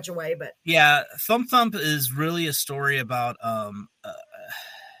give it too much away, but. Yeah. Thump Thump is really a story about,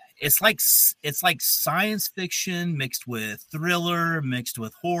 it's like science fiction mixed with thriller, mixed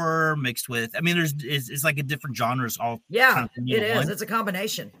with horror, mixed with, it's like a different genres all. Yeah, kind of it is. One. It's a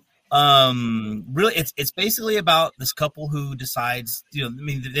combination. Really, it's basically about this couple who decides,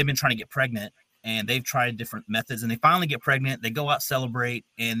 they've been trying to get pregnant and they've tried different methods and they finally get pregnant. They go out, celebrate,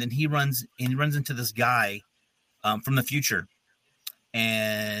 and then he runs into this guy from the future,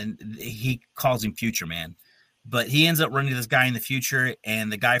 and he calls him Future Man. But he ends up running to this guy in the future,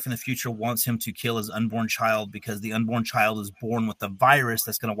 and the guy from the future wants him to kill his unborn child because the unborn child is born with a virus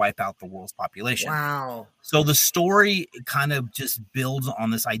that's going to wipe out the world's population. Wow. So the story kind of just builds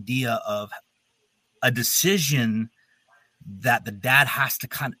on this idea of a decision that the dad has to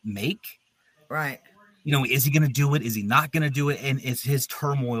kind of make. Right. Is he going to do it? Is he not going to do it? And it's his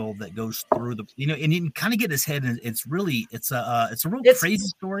turmoil that goes through and you can kind of get his head. And it's a real crazy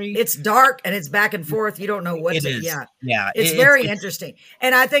story. It's dark and it's back and forth. You don't know what it is. Yeah. Yeah. It's very interesting.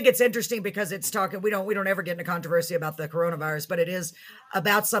 And I think it's interesting because it's talking, we don't ever get into controversy about the coronavirus, but it is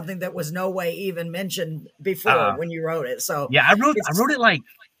about something that was no way even mentioned before when you wrote it. So yeah, I wrote it like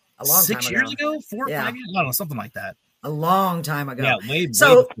a long 6 years ago, 4 or 5 years, I don't know, something like that. A long time ago. Yeah, way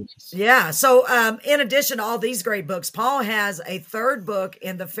So in addition to all these great books, Paul has a third book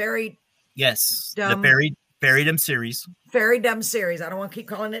in the Fairy Fairydom series. Fairydom series. I don't want to keep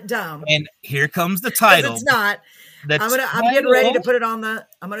calling it dumb. And here comes the title. It's not. I'm getting ready to put it on the.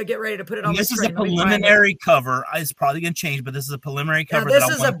 I'm going to get ready to put it on the screen. This is a preliminary cover. It's probably going to change, but this is a preliminary cover. Now, this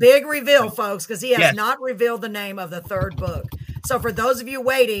is a big reveal, folks, because he has not revealed the name of the third book. So for those of you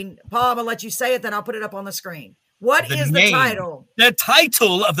waiting, Paul, I'm going to let you say it, then I'll put it up on the screen. What is the title? The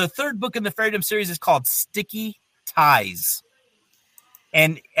title of the third book in the Fairydom series is called Sticky Ties.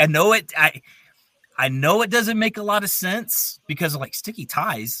 And I know it doesn't make a lot of sense because of sticky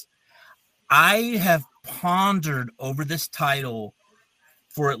ties. I have pondered over this title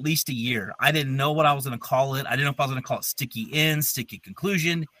for at least a year. I didn't know what I was going to call it. I didn't know if I was going to call it Sticky End, Sticky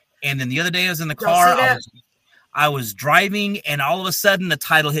Conclusion. And then the other day I was in the car. I was driving and all of a sudden the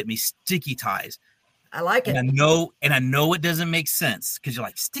title hit me, Sticky Ties. I like it. And I know it doesn't make sense because you're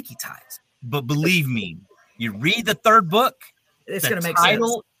like sticky ties. But believe me, you read the third book, it's going to make sense. The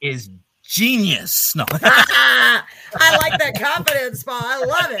title is genius. No. I like that confidence, Paul.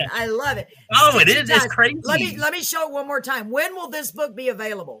 I love it. Oh, it is. It's crazy. Let me show it one more time. When will this book be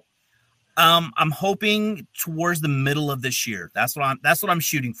available? I'm hoping towards the middle of this year. That's what I'm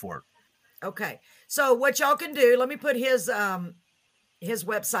shooting for. Okay. So what y'all can do, let me put his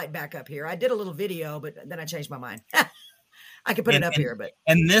website back up here. I did a little video, but then I changed my mind. I can put it up here, but.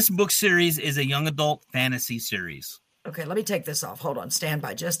 And this book series is a young adult fantasy series. Okay, let me take this off. Hold on. Stand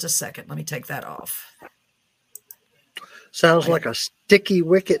by just a second. Let me take that off. Sounds like a sticky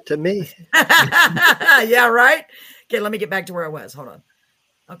wicket to me. Yeah, right? Okay, let me get back to where I was. Hold on.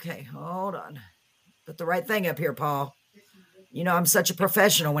 Okay, hold on. Put the right thing up here, Paul. I'm such a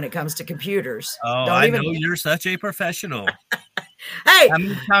professional when it comes to computers. Oh, I know you're such a professional. Hey,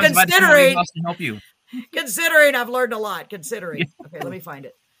 considering I've learned a lot. Okay, let me find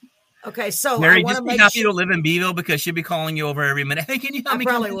it. Okay, so Mary, just be happy to live in Beeville because she'll be calling you over every minute. Hey, can you help me? I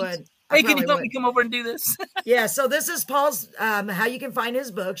probably would. Hey, can you help me come over and do this? Yeah. So this is Paul's, how you can find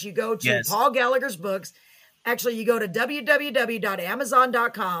his books. You go to Paul Gallagher's books. Actually, you go to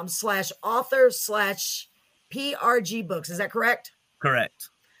www.amazon.com/author/PRG books. Is that correct? Correct.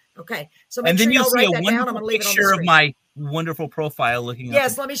 Okay. So make sure y'all write that down. I'm going to leave it on the screen. Of my wonderful profile looking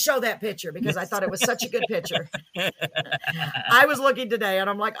Yes, let me show that picture because I thought it was such a good picture. I was looking today and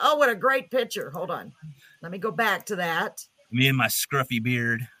I'm like, oh, what a great picture. Hold on. Let me go back to that. Me and my scruffy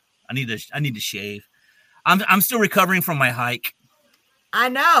beard. I need to shave. I'm still recovering from my hike. I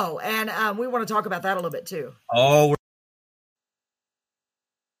know. And we want to talk about that a little bit too. Oh,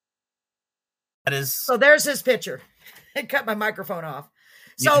 that is. So there's his picture. I cut my microphone off.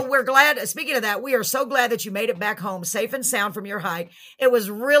 So we're glad, speaking of that, we are so glad that you made it back home safe and sound from your hike. It was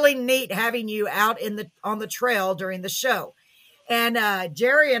really neat having you out on the trail during the show. And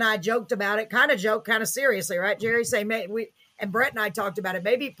Jerry and I joked about it, kind of seriously, right? Jerry and Brett and I talked about it.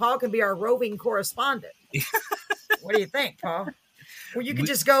 Maybe Paul can be our roving correspondent. What do you think, Paul? Well, you could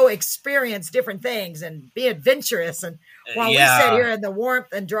just go experience different things and be adventurous. And while we sit here in the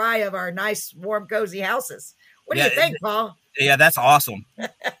warmth and dry of our nice, warm, cozy houses. What do you think, Paul? Yeah, that's awesome.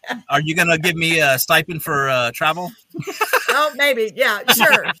 Are you going to give me a stipend for travel? Oh, maybe. Yeah,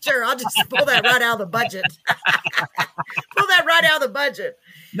 sure. I'll just pull that right out of the budget.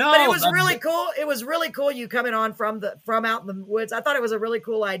 No, but it was really cool. It was really cool you coming on from out in the woods. I thought it was a really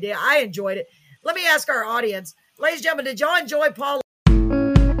cool idea. I enjoyed it. Let me ask our audience, ladies and gentlemen, did y'all enjoy Paul?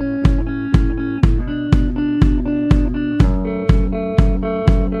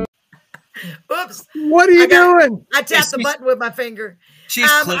 Oops. What are you doing? I tapped the button with my finger. She's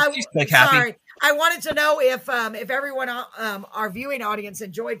quick, happy. Sorry. I wanted to know if everyone, our viewing audience,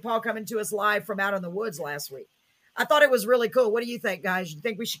 enjoyed Paul coming to us live from out in the woods last week. I thought it was really cool. What do you think, guys? You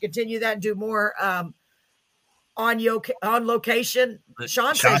think we should continue that and do more on location?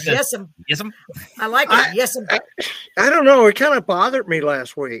 Sean says yes. I like it. Yes. I don't know. It kind of bothered me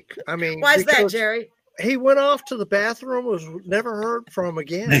last week. I mean, why is that, Jerry? He went off to the bathroom, was never heard from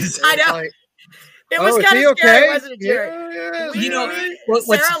again. I know. It was kind of scary, wasn't it, Jerry? Yeah.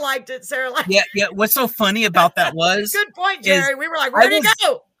 Sarah liked it. Yeah. What's so funny about that was... Good point, Jerry. We were like, where'd he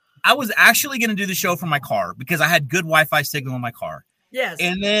go? I was actually going to do the show from my car because I had good Wi-Fi signal in my car. Yes.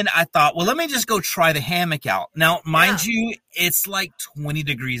 And then I thought, well, let me just go try the hammock out. Now, mind you, it's like 20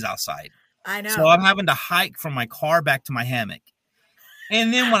 degrees outside. I know. So I'm having to hike from my car back to my hammock.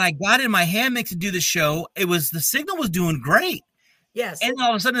 And then when I got in my hammock to do the show, the signal was doing great. Yes. And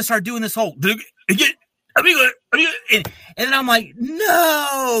all of a sudden it started doing this whole, and then I'm like,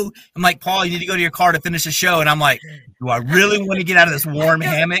 no. I'm like, Paul, you need to go to your car to finish the show. And I'm like, do I really want to get out of this warm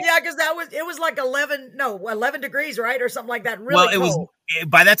hammock? Yeah, because it was like 11 degrees, right? Or something like that. Really cold.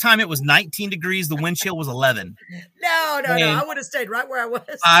 By that time it was 19 degrees. The wind chill was 11. No. I would have stayed right where I was.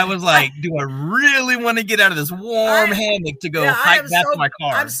 I was like, do I really want to get out of this warm hammock to go hike back to my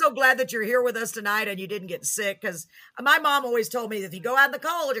car? I'm so glad that you're here with us tonight and you didn't get sick, because my mom always told me that if you go out in the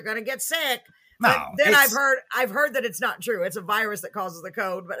cold, you're going to get sick. No, but then I've heard that it's not true. It's a virus that causes the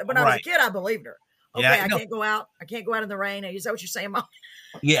cold. But when I was a kid, I believed her. Okay, I can't go out. I can't go out in the rain. Is that what you're saying, Mom?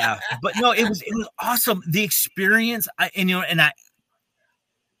 Yeah, but no, it was awesome. The experience. I know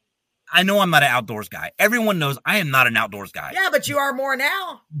I'm not an outdoors guy. Everyone knows I am not an outdoors guy. Yeah, but you are more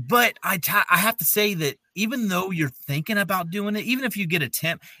now. But I have to say that even though you're thinking about doing it, even if you get a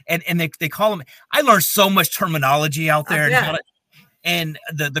temp, and they call them, I learned so much terminology out there. And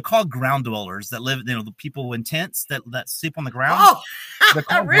they're called ground dwellers that live, the people in tents that sleep on the ground. Oh, they're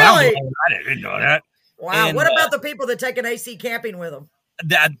called really? Ground dwellers. I didn't know that. Wow. And, what about the people that take an AC camping with them?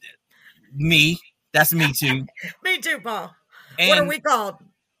 Me. That's me too. Me too, Paul. And, what are we called?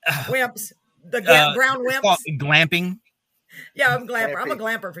 Wimps. The ground wimps. Glamping. Yeah, I'm glamper. I'm a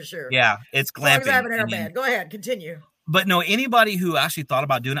glamper for sure. Yeah, it's glamping. As long as I have an airbag. Go ahead, continue. But no, anybody who actually thought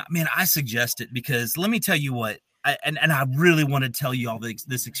about doing it, man, I suggest it, because let me tell you what. And I really want to tell you all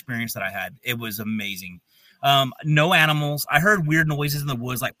this experience that I had. It was amazing. No animals. I heard weird noises in the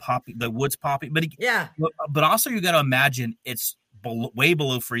woods, like the woods popping. But also you got to imagine it's way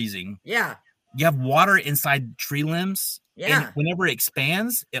below freezing. Yeah. You have water inside tree limbs. Yeah. And whenever it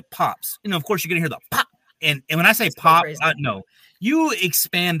expands, it pops. Of course, you're going to hear the pop. And when I say pop, no, you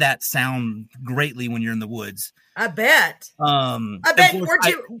expand that sound greatly when you're in the woods. I bet. I bet.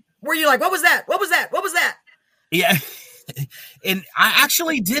 Were you like, what was that? What was that? What was that? Yeah. And I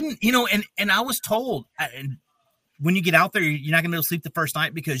actually didn't, and I was told, and when you get out there, you're not going to be able to sleep the first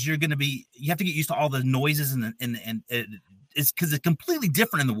night, because you have to get used to all the noises and it's because it's completely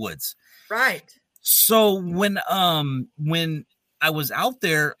different in the woods. Right. So when I was out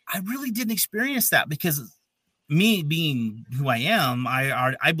there, I really didn't experience that, because me being who I am,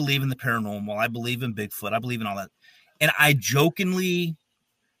 I believe in the paranormal. I believe in Bigfoot. I believe in all that. And I jokingly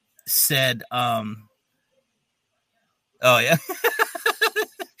said, oh yeah.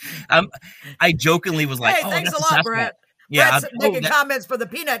 I jokingly was like, hey, thanks a lot, Brett. Yeah, Brett's making comments for the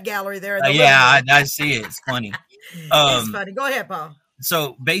peanut gallery there. In the yeah, I see it. It's funny. It's funny. Go ahead, Paul.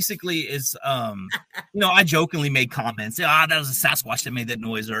 So basically, is I jokingly made comments. That was a Sasquatch that made that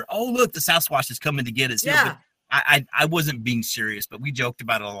noise, or oh look, the Sasquatch is coming to get us. Yeah. I wasn't being serious, but we joked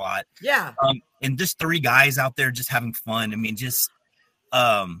about it a lot. Yeah. And just three guys out there just having fun. I mean, just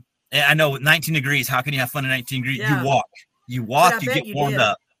and I know 19 degrees. How can you have fun at 19 degrees? Yeah. You walk, you get warmed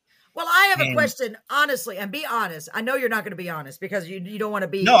up. Well, I have a question, honestly, and be honest. I know you're not going to be honest because you don't want to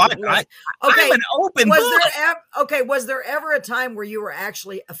be. No, I'm an open book. Was there ever a time where you were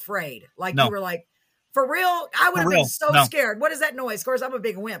actually afraid? Like No. You were like, for real? I would have been so scared. What is that noise? Of course, I'm a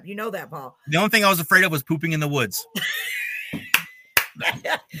big wimp. You know that, Paul. The only thing I was afraid of was pooping in the woods.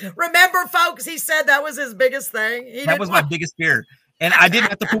 Remember, folks, he said that was his biggest thing. That was my biggest fear. And I didn't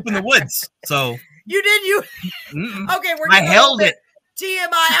have to poop in the woods. So you did. Okay, I held it. TMI.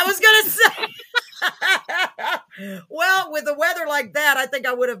 I was gonna say. Well, with the weather like that, I think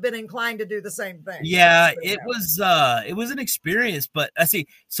I would have been inclined to do the same thing. Yeah, it was an experience. But I see.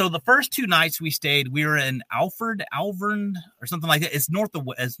 So the first 2 nights we stayed, we were in Alvern, or something like that. It's north of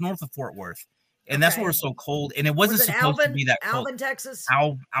Fort Worth, and that's where it's so cold. And it wasn't supposed to be that cold. Alvin, Texas.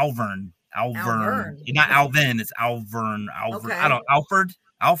 Alvern. Not Alvin. It's Alvern. Okay. I don't. Alfred.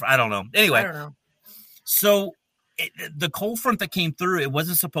 I don't know. Anyway, I don't know. So. The cold front that came through, it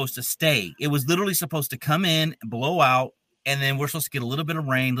wasn't supposed to stay. It was literally supposed to come in, blow out, and then we're supposed to get a little bit of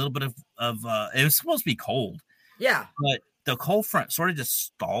rain, a little bit of it was supposed to be cold. Yeah. But the cold front sort of just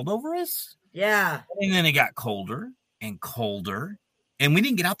stalled over us. Yeah. And then it got colder and colder. And we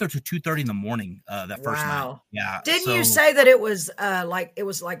didn't get out there till 2:30 in the morning that first night. Yeah. Didn't you say that it was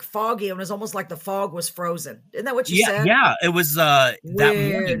like foggy and it was almost like the fog was frozen? Isn't that what you said? Yeah. It was that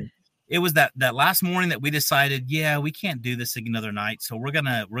Weird. morning. It was that last morning that we decided, we can't do this another night. So we're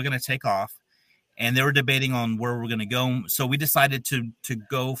gonna take off. And they were debating on where we're gonna go. So we decided to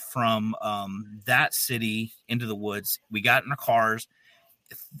go from that city into the woods. We got in our cars.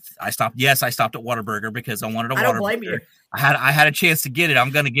 I stopped at Whataburger because I wanted a Whataburger. I don't blame you. I had a chance to get it.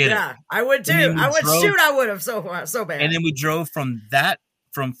 I'm gonna get it. Yeah, I would too. I would have so bad. And then we drove from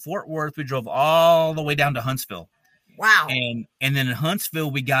Fort Worth. We drove all the way down to Huntsville. Wow. And then in Huntsville,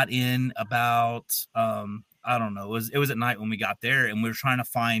 we got in about, I don't know, it was at night when we got there, and we were trying to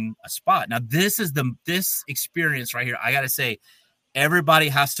find a spot. Now, this experience right here. I got to say, everybody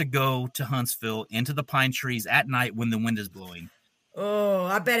has to go to Huntsville into the pine trees at night when the wind is blowing. Oh,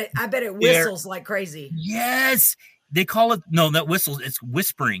 I bet it whistles like crazy. Yes. They call it, no, that whistles. It's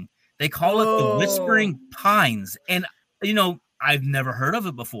whispering. They call it the Whispering Pines. And, I've never heard of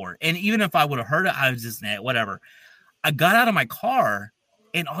it before. And even if I would have heard it, I was just, whatever. I got out of my car,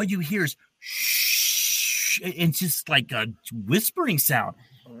 and all you hear is shh, and just like a whispering sound.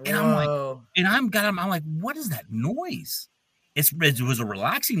 And I'm like, what is that noise? It was a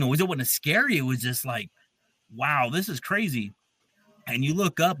relaxing noise. It wasn't scary. It was just like, wow, this is crazy. And you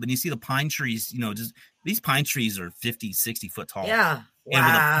look up and you see the pine trees. These pine trees are 50, 60 foot tall. Yeah.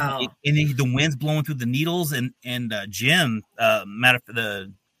 Wow. And the wind's blowing through the needles. And Jim,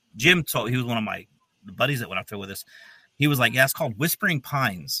 Jim told, he was one of the buddies that went out there with us. He was like, it's called Whispering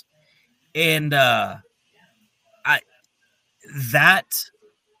Pines. And that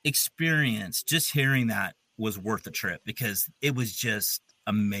experience, just hearing that, was worth the trip because it was just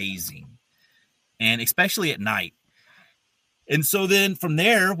amazing. And especially at night. And so then from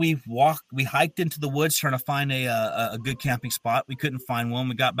there, we hiked into the woods trying to find a good camping spot. We couldn't find one.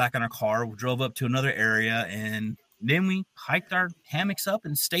 We got back in our car. We drove up to another area, and then we hiked our hammocks up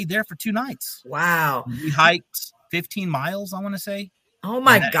and stayed there for 2 nights. Wow. We hiked 15 miles, I want to say. Oh,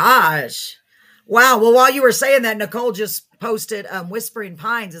 my gosh. Wow. Well, while you were saying that, Nicole just posted Whispering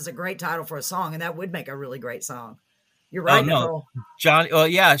Pines is a great title for a song, and that would make a really great song. You're right, Nicole. Johnny. Oh,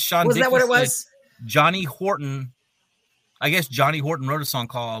 yeah. Sean. Was that what it was? Johnny Horton. I guess Johnny Horton wrote a song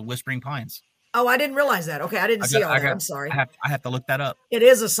called Whispering Pines. Oh, I didn't realize that. Okay, I didn't see all that. I'm sorry. I have to look that up. It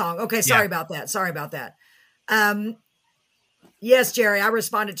is a song. Okay, sorry about that. Yes, Jerry, I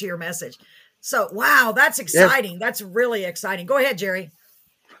responded to your message. So, wow, that's exciting. Yes. That's really exciting. Go ahead, Jerry.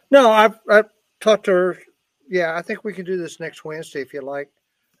 No, I've talked to her. Yeah, I think we can do this next Wednesday if you like.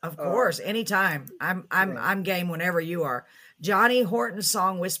 Of course, anytime. I'm game whenever you are. Johnny Horton's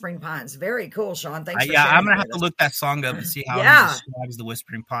song "Whispering Pines." Very cool, Sean. Thanks for yeah, sharing I'm gonna that have with to us. look that song up and see how he describes the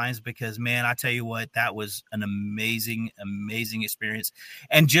Whispering Pines, because man, I tell you what, that was an amazing experience.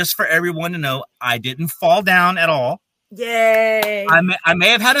 And just for everyone to know, I didn't fall down at all. Yay! I may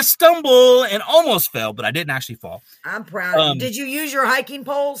have had a stumble and almost fell, but I didn't actually fall. I'm proud of you. Did you use your hiking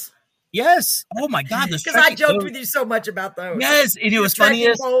poles? Yes. Oh my God! Because I joked with you so much about those. Yes, and it was funny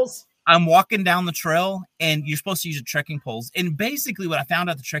is poles? I'm walking down the trail, and you're supposed to use your trekking poles. And basically, what I found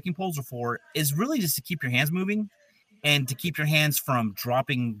out the trekking poles are for is really just to keep your hands moving and to keep your hands from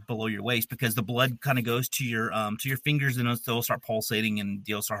dropping below your waist, because the blood kind of goes to your fingers, and they'll start pulsating and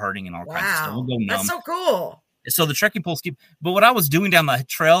they'll start hurting and all kinds of stuff. We'll go numb. That's so cool. So the trekking poles keep. But what I was doing down the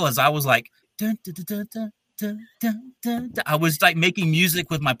trail is I was like, dun, dun, dun, dun, dun, dun, dun, dun. I was like making music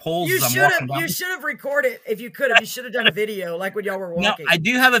with my poles. You should have recorded if you could have. You should have done a video like when y'all were walking. No, I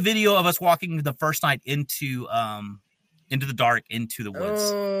do have a video of us walking the first night into the dark, into the woods.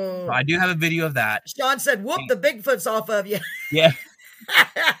 So I do have a video of that. Sean said, "Whoop the Bigfoot's off of you." Yeah.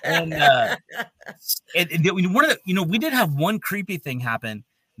 And one of the, we did have one creepy thing happen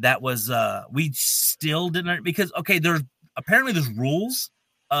that was we still didn't, because there's rules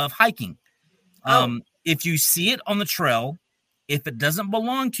of hiking. If you see it on the trail, if it doesn't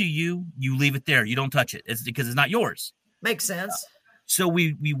belong to you, you leave it there. You don't touch it. It's because it's not yours. Makes sense. So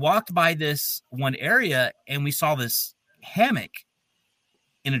we walked by this one area and we saw this hammock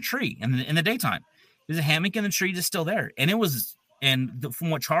in a tree in the daytime. There's a hammock in the tree that's still there. And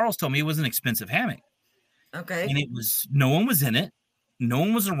from what Charles told me, it was an expensive hammock. Okay. And no one was in it. No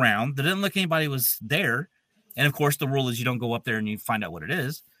one was around. There didn't look like anybody was there. And of course, the rule is you don't go up there and you find out what it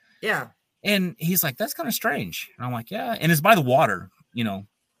is. Yeah. And he's like, that's kind of strange. And I'm like, yeah. And it's by the water,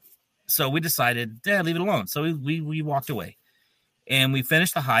 So we decided, leave it alone. So we walked away. And we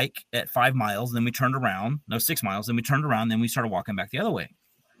finished the hike at 5 miles. Then we turned around. No, 6 miles. Then we turned around. Then we started walking back the other way.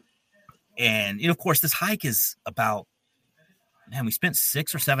 And, of course, this hike is about, we spent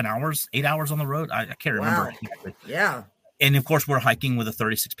 6 or 7 hours, 8 hours on the road. I can't remember. Exactly. Yeah. And, of course, we're hiking with a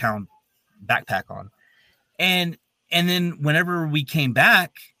 36-pound backpack on. And then whenever we came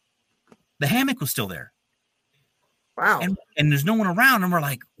back, the hammock was still there. Wow. And there's no one around. And we're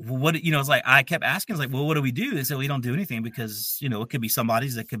like, well, what, it's like, I kept asking, it's like, well, what do we do? They said, we don't do anything because, it could be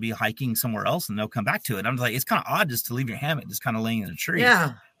somebody's that could be hiking somewhere else and they'll come back to it. I'm like, it's kind of odd just to leave your hammock just kind of laying in a tree.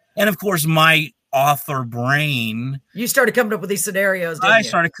 Yeah. And of course, my author brain. You started coming up with these scenarios, didn't you?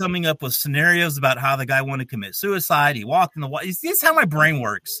 Started coming up with scenarios about how the guy wanted to commit suicide. He walked in the water. This is how my brain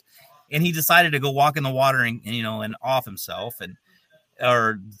works. And he decided to go walk in the water and off himself,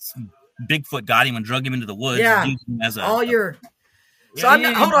 or Bigfoot got him and drug him into the woods. Yeah. Hold on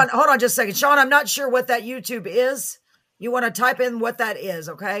just a second. Sean, I'm not sure what that YouTube is. You want to type in what that is,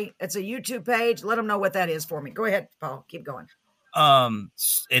 okay? It's a YouTube page. Let them know what that is for me. Go ahead, Paul. Keep going. And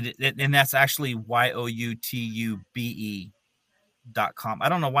that's actually youtube.com. I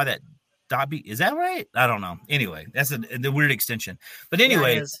don't know why that .b is that right? I don't know. Anyway, that's the weird extension. But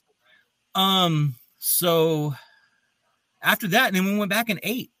anyway, so after that, and then we went back and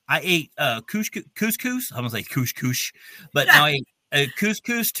ate. I ate couscous. I almost like couscous, but now I ate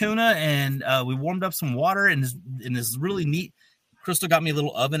couscous, tuna, and we warmed up some water in this really neat. Crystal got me a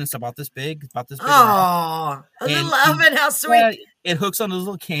little oven. It's about this big. Oh, a little oven. How sweet. It hooks on this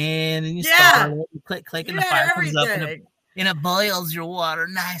little can, and you start it, click, and the fire comes up, and it boils your water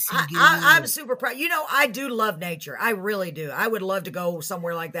nice and good. I'm super proud. I do love nature. I really do. I would love to go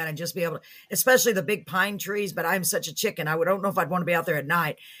somewhere like that and just be able to, especially the big pine trees, but I'm such a chicken. I don't know if I'd want to be out there at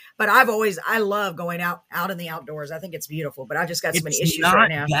night, but I love going out in the outdoors. I think it's beautiful, but I just got so many issues right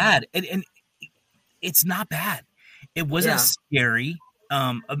now. It's not bad. And it's not bad. It wasn't scary.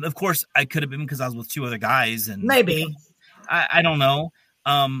 Of course, I could have been because I was with 2 other guys, and maybe I don't know.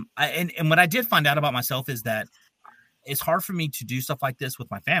 And what I did find out about myself is that it's hard for me to do stuff like this with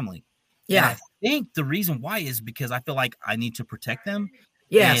my family. Yeah, and I think the reason why is because I feel like I need to protect them.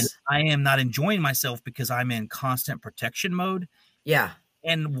 Yes, and I am not enjoying myself because I'm in constant protection mode. Yeah,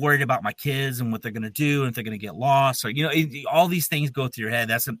 and worried about my kids and what they're going to do and if they're going to get lost, or all these things go through your head.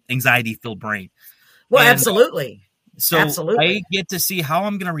 That's an anxiety-filled brain. Well, absolutely. So I get to see how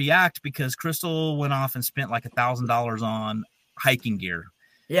I'm going to react because Crystal went off and spent like $1,000 on hiking gear.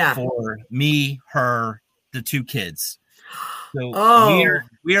 Yeah. For me, her, the 2 kids. So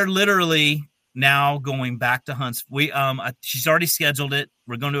we are literally now going back to Hunts. She's already scheduled it.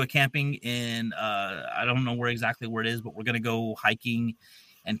 We're going to a camping in I don't know exactly where it is, but we're going to go hiking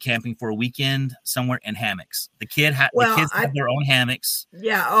and camping for a weekend somewhere in hammocks. The kids have their own hammocks.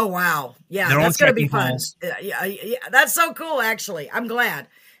 Yeah. Oh, wow. Yeah. That's going to be fun. Yeah. That's so cool. Actually, I'm glad.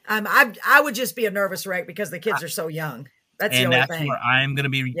 I would just be a nervous wreck because the kids are so young. That's the only thing. Where I'm going to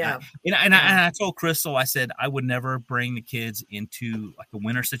be. Yeah. I told Crystal, I said I would never bring the kids into like a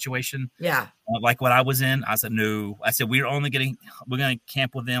winter situation. Yeah. Like what I was in. I said no. I said we're going to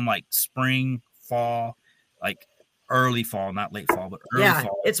camp with them like spring, fall, like early fall, not late fall, but early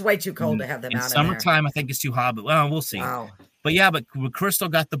fall. It's way too cold to have them out in summertime. I think it's too hot, but we'll see. Wow. But yeah, but Crystal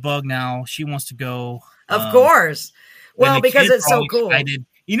got the bug now. She wants to go. Of course. Well, because it's so cool. Excited.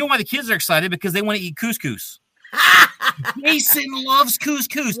 You know why the kids are excited? Because they want to eat couscous. Jason loves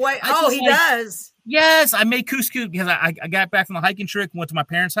couscous. He does. Yes, I made couscous because I got back from the hiking trip and went to my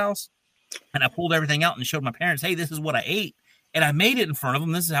parents' house, and I pulled everything out and showed my parents, hey, this is what I ate. And I made it in front of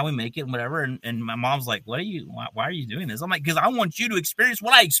them. This is how we make it and whatever. And my mom's like, why are you doing this? I'm like, because I want you to experience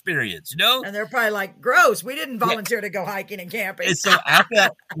what I experienced, you know? And they're probably like, gross. We didn't volunteer to go hiking and camping. And so after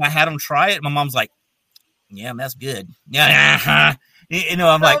that, I had them try it. My mom's like, yeah, that's good. Yeah. You know,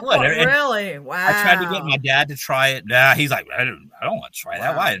 I'm like, what? Really? Wow. I tried to get my dad to try it. Nah, he's like, I don't want to try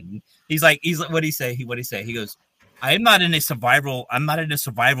that. Why? He's like, what'd he say? He goes, I'm not in a survival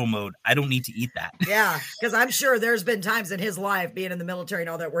mode. I don't need to eat that. Yeah, because I'm sure there's been times in his life, being in the military and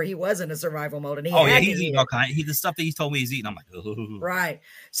all that, where he was in a survival mode, and he's eating all kinds. The stuff that he's told me he's eating, I'm like, oh. Right.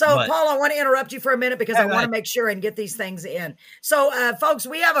 So, Paul, I want to interrupt you for a minute because I want to make sure and get these things in. So, folks,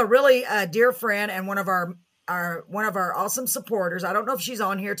 we have a really dear friend and one of our awesome supporters. I don't know if she's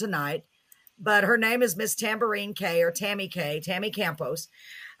on here tonight, but her name is Miss Tambourine K, or Tammy K, Tammy Campos.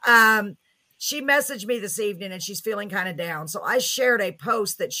 She messaged me this evening and she's feeling kind of down. So I shared a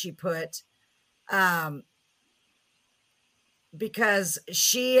post that she put because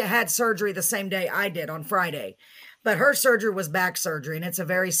she had surgery the same day I did on Friday. But her surgery was back surgery, and it's a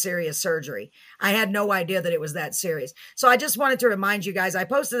very serious surgery. I had no idea that it was that serious. So I just wanted to remind you guys, I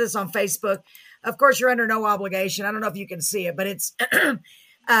posted this on Facebook. Of course, you're under no obligation. I don't know if you can see it, but it's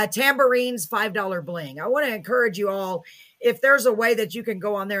Tambourine's $5 bling. I want to encourage you all, if there's a way that you can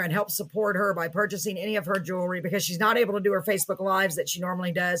go on there and help support her by purchasing any of her jewelry, because she's not able to do her Facebook Lives that she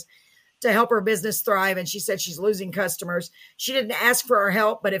normally does to help her business thrive. And she said she's losing customers. She didn't ask for our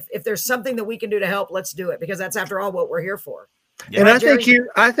help, but if there's something that we can do to help, let's do it, because that's, after all, what we're here for. Yeah. And I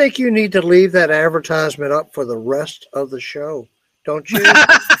think you need to leave that advertisement up for the rest of the show, don't you?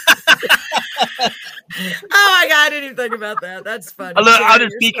 Oh my God, I didn't even think about that. That's funny. I'll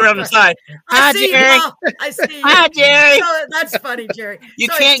just peek around the side. Hi, Jerry. I see you. Hi, Jerry. So, that's funny, Jerry. You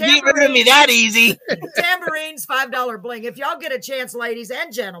can't get rid of me that easy. Tambourine's $5 bling. If y'all get a chance, ladies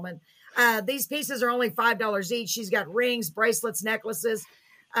and gentlemen, these pieces are only $5 each. She's got rings, bracelets, necklaces,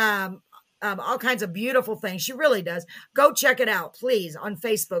 all kinds of beautiful things. She really does. Go check it out, please, on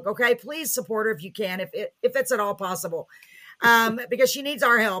Facebook. Okay, please support her if you can, if it's at all possible. Because she needs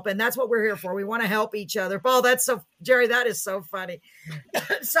our help, and that's what we're here for. We want to help each other. Paul, Jerry, that is so funny.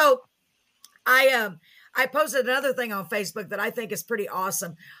 So I posted another thing on Facebook that I think is pretty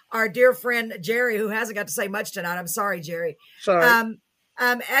awesome. Our dear friend Jerry, who hasn't got to say much tonight. I'm sorry, Jerry. Sorry.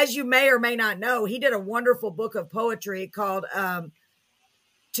 As you may or may not know, he did a wonderful book of poetry called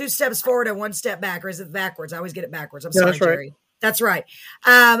 2 Steps Forward and 1 Step Back, or is it backwards? I always get it backwards. I'm sorry, that's right. Jerry. That's right.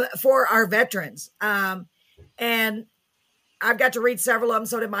 For our veterans. And I've got to read several of them.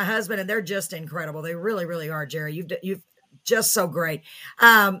 So did my husband, and they're just incredible. They really, really are, Jerry. You've just so great.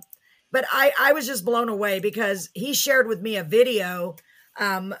 But I was just blown away because he shared with me a video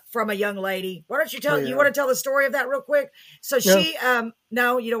from a young lady. Why don't you tell? You want to tell the story of that real quick? So she,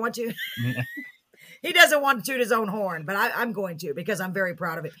 no, you don't want to. He doesn't want to toot his own horn, but I'm going to, because I'm very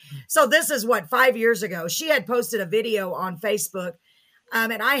proud of it. So this is 5 years ago. She had posted a video on Facebook.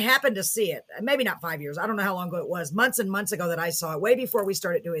 And I happened to see it, maybe not 5 years. I don't know how long ago it was, months and months ago that I saw it, way before we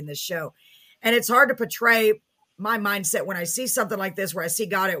started doing this show. And it's hard to portray my mindset when I see something like this, where I see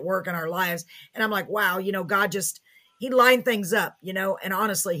God at work in our lives. And I'm like, wow, God he lined things up, and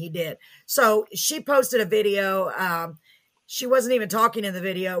honestly, he did. So she posted a video. She wasn't even talking in the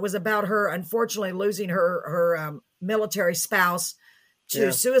video. It was about her, unfortunately, losing her military spouse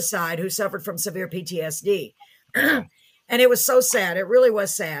to suicide, who suffered from severe PTSD. And it was so sad. It really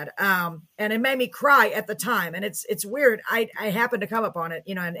was sad. And it made me cry at the time. And it's weird. I happened to come upon it,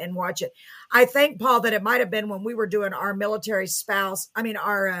 and watch it. I think, Paul, that it might have been when we were doing our military spouse. I mean,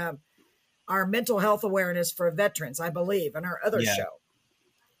 our mental health awareness for veterans, I believe, in our other show.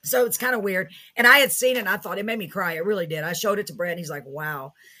 So it's kind of weird. And I had seen it, and I thought it made me cry. It really did. I showed it to Brad, and he's like,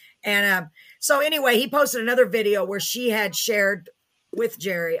 wow. And so anyway, he posted another video where she had shared with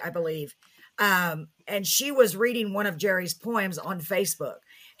Jerry, I believe. And she was reading one of Jerry's poems on Facebook.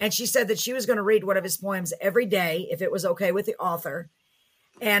 And she said that she was going to read one of his poems every day, if it was okay with the author.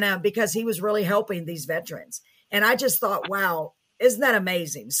 And because he was really helping these veterans. And I just thought, wow, isn't that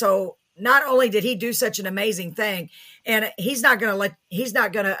amazing? So not only did he do such an amazing thing, and he's not going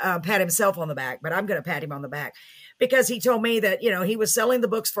to pat himself on the back, but I'm going to pat him on the back, because he told me that, he was selling the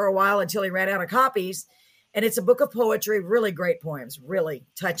books for a while until he ran out of copies. And it's a book of poetry, really great poems, really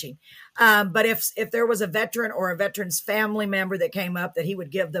touching. But if there was a veteran or a veteran's family member that came up, that he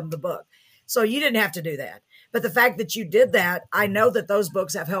would give them the book. So you didn't have to do that. But the fact that you did that, I know that those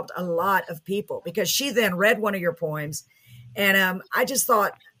books have helped a lot of people, because she then read one of your poems. And I just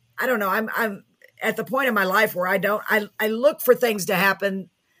thought, I don't know, I'm at the point in my life where I look for things to happen.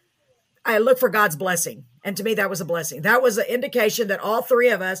 I look for God's blessing. And to me, that was a blessing. That was an indication that all three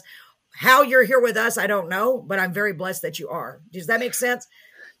of us, how you're here with us, I don't know, but I'm very blessed that you are. Does that make sense?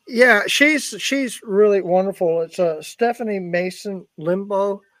 Yeah, she's really wonderful. It's Stephanie Mason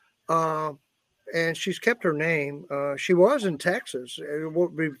Limbo, and she's kept her name. She was in Texas. It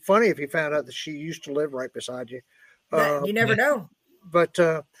would be funny if you found out that she used to live right beside you. You never know. But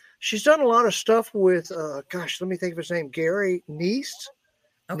she's done a lot of stuff with, let me think of his name, Gary Neese.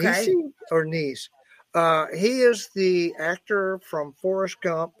 Okay. Neese or Neese. He is the actor from Forrest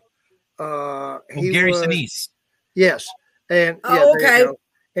Gump. Gary Sinise. Yes. And okay.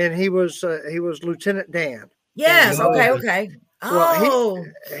 And he was Lieutenant Dan. Yes. Okay. Well,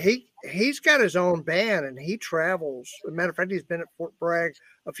 he's got his own band, and he travels. As a matter of fact, he's been at Fort Bragg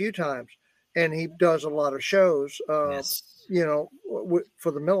a few times, and he does a lot of shows, for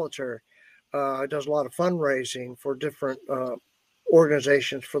the military. Does a lot of fundraising for different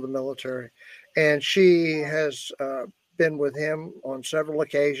organizations for the military. And she has been with him on several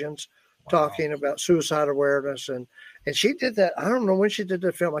occasions, talking about suicide awareness. And she did that. I don't know when she did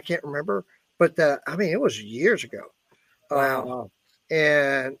the film. I can't remember. But it was years ago. Wow.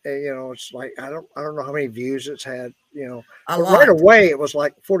 It's like, I don't know how many views it's had, A lot. Right away, it was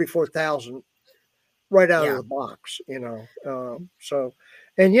like 44,000 right out of the box,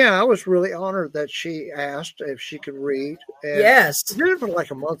 I was really honored that she asked if she could read. And yes. She did it for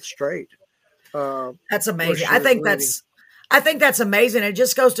like a month straight. That's amazing. I think that's amazing. It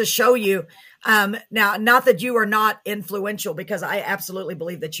just goes to show you, now, not that you are not influential, because I absolutely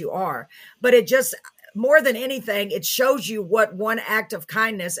believe that you are, but it just, more than anything, it shows you what one act of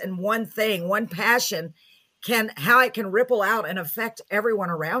kindness and one thing, one passion how it can ripple out and affect everyone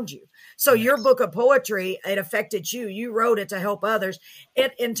around you. So your book of poetry, it affected you. You wrote it to help others.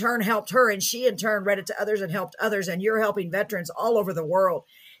 It in turn helped her, and she in turn read it to others and helped others. And you're helping veterans all over the world.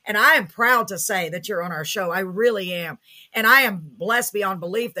 And I am proud to say that you're on our show. I really am. And I am blessed beyond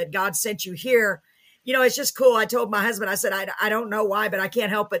belief that God sent you here. It's just cool. I told my husband, I said, I don't know why, but I can't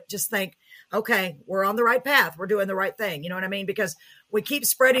help but just think, okay, we're on the right path. We're doing the right thing. You know what I mean? Because we keep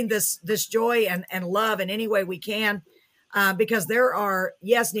spreading this joy and love in any way we can. Because there are,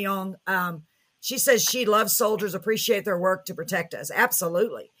 yes, Neong, she says she loves soldiers, appreciate their work to protect us.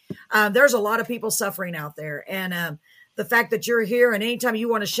 Absolutely. There's a lot of people suffering out there. And the fact that you're here, and anytime you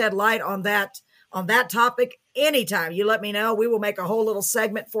want to shed light on that topic, anytime you let me know, we will make a whole little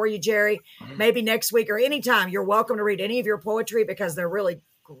segment for you, Jerry, maybe next week or anytime. You're welcome to read any of your poetry, because they're really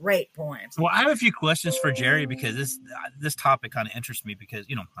great poems. Well, I have a few questions for Jerry, because this topic kind of interests me, because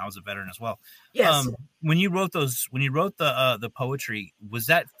I was a veteran as well. Yes. When you wrote the poetry, was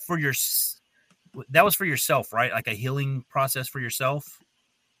that that was for yourself, right? Like a healing process for yourself?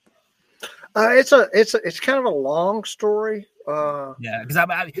 It's kind of a long story. Because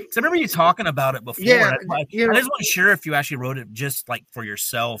I remember you talking about it before. Yeah, I just wasn't sure if you actually wrote it just like for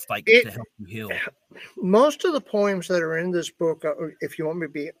yourself, like to help you heal. Most of the poems that are in this book, if you want me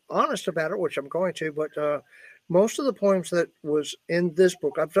to be honest about it, which I'm going to, but most of the poems that was in this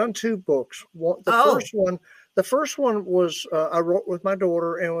book, I've done two books. The first one was I wrote with my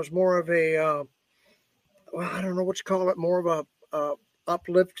daughter, and it was more of a, I don't know what you call it, more of a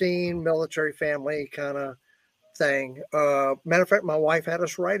uplifting military family kind of thing. Matter of fact, my wife had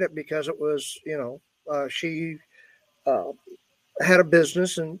us write it because it was, she had a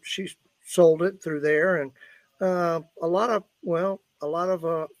business and she sold it through there, and a lot of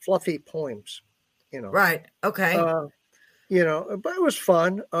fluffy poems, Right. Okay. but it was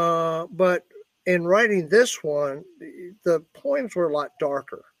fun. But in writing this one, the poems were a lot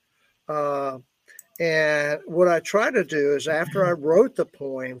darker. And what I try to do is, after I wrote the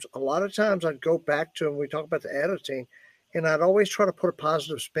poems, a lot of times I'd go back to them. We talk about the editing, and I'd always try to put a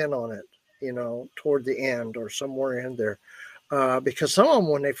positive spin on it, toward the end or somewhere in there. Because some of them,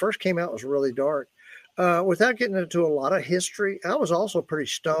 when they first came out, was really dark. Without getting into a lot of history, I was also pretty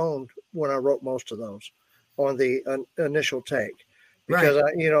stoned when I wrote most of those on the initial take. Because,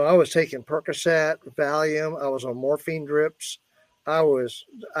 right. I was taking Percocet, Valium. I was on morphine drips.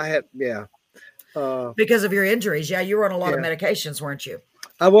 Because of your injuries. Yeah, you were on a lot of medications, weren't you?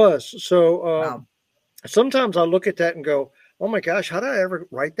 I was. So sometimes I look at that and go, oh my gosh, how did I ever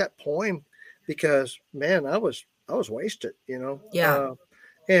write that poem? Because man, I was wasted, Yeah.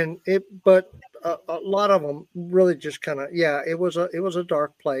 But a lot of them really just kind of, it was a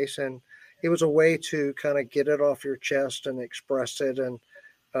dark place, and it was a way to kind of get it off your chest and express it. And,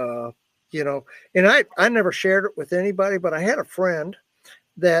 and I never shared it with anybody, but I had a friend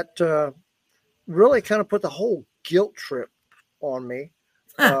that really kind of put the whole guilt trip on me.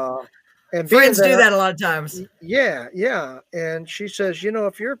 And friends do that a lot of times. Yeah. And she says,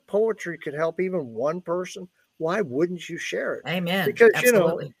 if your poetry could help even one person, why wouldn't you share it? Amen. Because,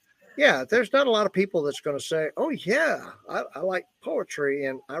 absolutely. There's not a lot of people that's going to say, oh, yeah, I like poetry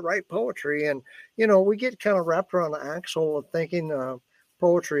and I write poetry. And, we get kind of wrapped around the axle of thinking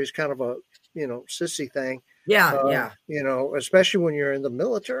poetry is kind of a, sissy thing. Yeah. Especially when you're in the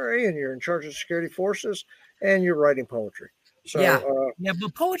military and you're in charge of security forces and you're writing poetry. So,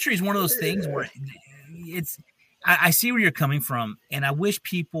 but poetry is one of those things where I see where you're coming from, and I wish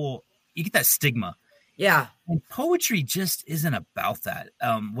you get that stigma. Yeah. And poetry just isn't about that.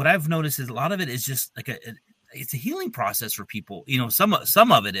 What I've noticed is a lot of it is just like it's a healing process for people. Some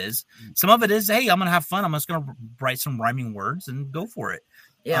of it is, hey, I'm going to have fun. I'm just going to write some rhyming words and go for it.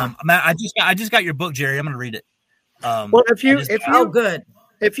 Yeah. I just got your book, Jerry. I'm going to read it. Well, good.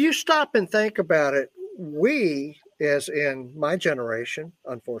 If you stop and think about it, we, as in my generation,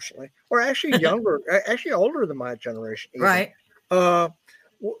 unfortunately, or actually younger, actually older than my generation, even, right?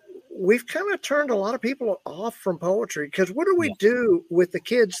 We've kind of turned a lot of people off from poetry, because what do we do with the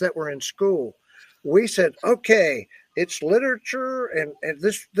kids that were in school? We said, okay, it's literature, and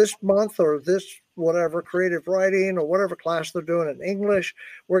this month or this whatever creative writing or whatever class they're doing in English,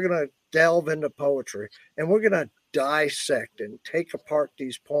 we're going to delve into poetry, and we're going to dissect and take apart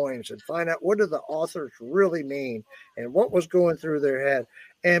these poems and find out what do the authors really mean and what was going through their head.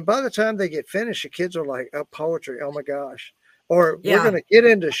 And by the time they get finished, the kids are like, oh, poetry, oh my gosh. Or we're going to get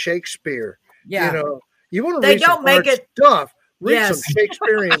into Shakespeare. Yeah. You want to read some hard stuff. Read some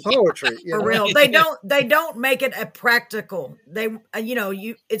Shakespearean poetry. For real. They don't make it a practical.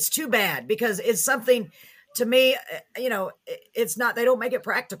 It's too bad, because it's something, to me, it's not, they don't make it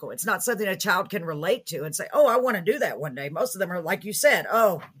practical. It's not something a child can relate to and say, oh, I want to do that one day. Most of them are like you said,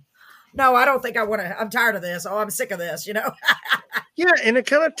 oh, no, I don't think I want to, I'm tired of this. Oh, I'm sick of this, Yeah, and it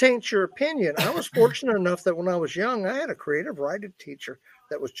kind of taints your opinion. I was fortunate enough that when I was young, I had a creative writing teacher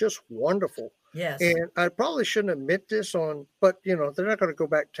that was just wonderful. Yes. And I probably shouldn't admit this but they're not going to go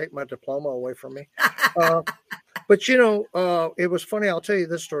back and take my diploma away from me. But it was funny. I'll tell you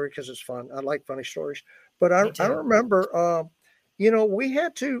this story because it's fun. I like funny stories. But I remember, we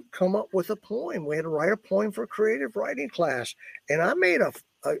had to come up with a poem. We had to write a poem for creative writing class. And I made a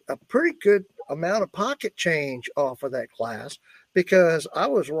pretty good amount of pocket change off of that class, because I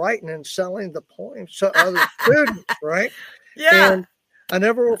was writing and selling the poems to other students, right? Yeah. And I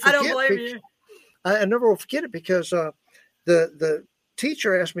never will forget. I don't blame you. I never will forget it, because the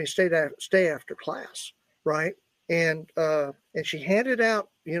teacher asked me to stay after class, right? And she handed out,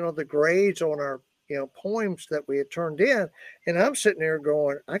 the grades on our, poems that we had turned in. And I'm sitting there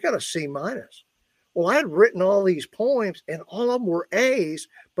going, I got a C-. Well, I had written all these poems and all of them were A's,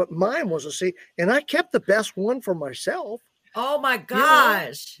 but mine was a C. And I kept the best one for myself. Oh my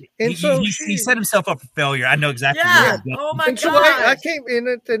gosh. And he set himself up for failure. I know exactly. Yeah. Oh my gosh. So I came in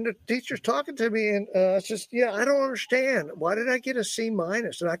and the teacher's talking to me, and it's just, I don't understand. Why did I get a C-?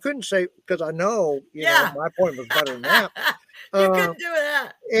 And I couldn't say, because I know, my point was better than that. You couldn't do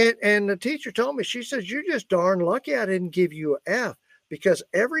that. And the teacher told me, she says, you're just darn lucky I didn't give you an F, because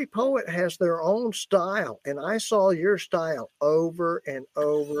every poet has their own style. And I saw your style over and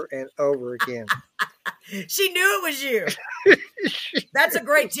over and over again. She knew it was you. That's a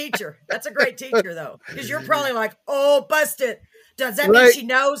great teacher. That's a great teacher, though, because you're probably like, oh, busted. Does that mean she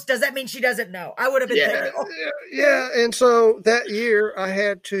knows? Does that mean she doesn't know? I would have been thinking. Oh. Yeah. And so that year I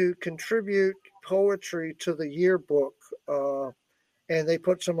had to contribute poetry to the yearbook. And they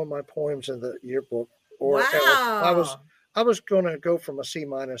put some of my poems in the yearbook. Wow. I was going to go from a C- to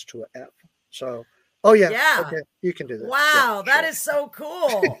an F. So, okay, you can do that. Wow, that is so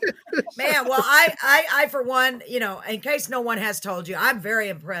cool, man. Well, I for one, in case no one has told you, I'm very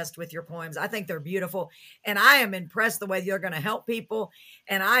impressed with your poems. I think they're beautiful, and I am impressed the way you're going to help people.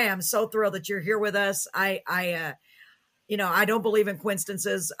 And I am so thrilled that you're here with us. I don't believe in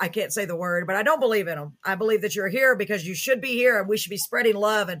coincidences. I can't say the word, but I don't believe in them. I believe that you're here because you should be here, and we should be spreading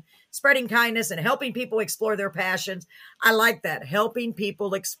love and spreading kindness and helping people explore their passions. I like that. Helping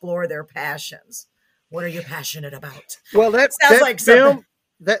people explore their passions. What are you passionate about? Well, that sounds like film,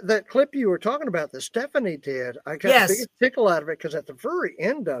 that clip you were talking about that Stephanie did, I got the biggest tickle out of it because at the very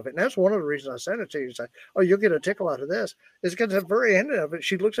end of it, and that's one of the reasons I sent it to you. It's like, oh, you'll get a tickle out of this. Is because at the very end of it,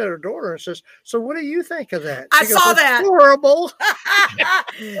 she looks at her daughter and says, "So what do you think of that?" I saw that. Horrible.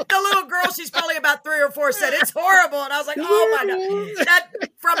 The little girl, she's probably about 3 or 4, said it's horrible, and I was like, oh my God, that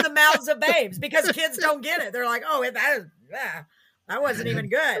from the mouths of babes, because kids don't get it. They're like, oh, that wasn't even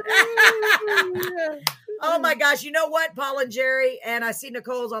good. Oh my gosh. You know what, Paul and Jerry, and I see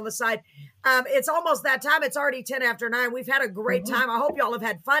Nicole's on the side. It's almost that time. It's already 10 after 9. We've had a great time. I hope y'all have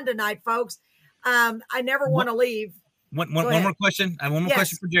had fun tonight, folks. I never want to leave. One more question. I have one more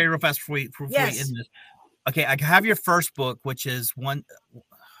question for Jerry real fast before we end this. Okay, I have your first book, which is what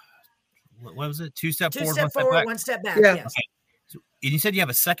was it? 2 step forward, 1 step back. 1 step back. Yeah. Yes. Okay. So, and you said you have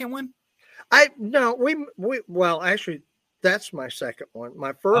a second one? Well, actually, that's my second one.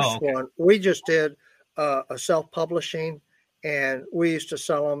 My first one, we just did a self-publishing, and we used to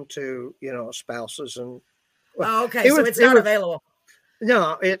sell them to, spouses. And so it's not available.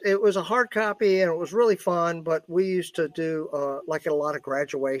 No, it was a hard copy, and it was really fun, but we used to do like a lot of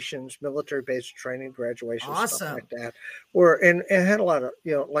graduations, military-based training graduations, stuff like that, and it had a lot of,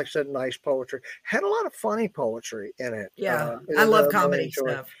 like I said, nice poetry, had a lot of funny poetry in it. Yeah. I love comedy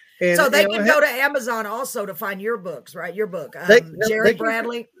stuff. And, so they can go to Amazon also to find your books, right? Your book, Jerry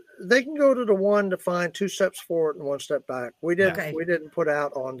Bradley. They can go to the one to find 2 steps forward and 1 step back. We didn't put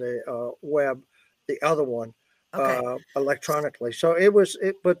out on the web the other one electronically. So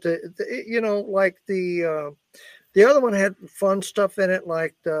but the other one had fun stuff in it,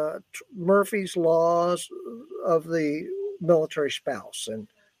 like the Murphy's Laws of the Military Spouse and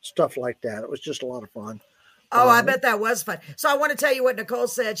stuff like that. It was just a lot of fun. Oh, I bet that was fun. So I want to tell you what Nicole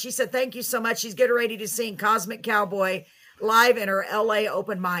said. She said, thank you so much. She's getting ready to sing Cosmic Cowboy live in her LA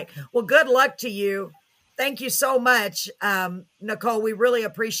open mic. Well, good luck to you. Thank you so much, Nicole. We really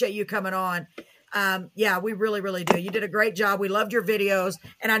appreciate you coming on. We really, really do. You did a great job. We loved your videos,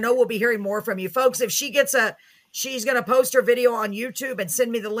 and I know we'll be hearing more from you. Folks, if she's going to post her video on YouTube and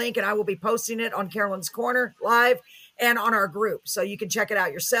send me the link, and I will be posting it on Carolyn's Corner live and on our group. So you can check it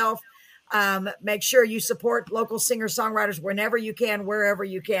out yourself. Make sure you support local singer-songwriters whenever you can, wherever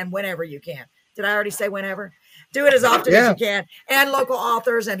you can, whenever you can. Did I already say whenever? Do it as often as you can. And local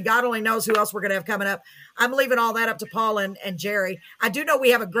authors, and God only knows who else we're going to have coming up. I'm leaving all that up to Paul and Jerry. I do know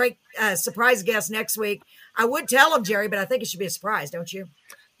we have a great surprise guest next week. I would tell them, Jerry, but I think it should be a surprise, don't you?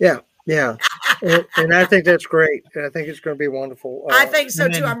 Yeah. and I think that's great. I think it's going to be wonderful. I think so,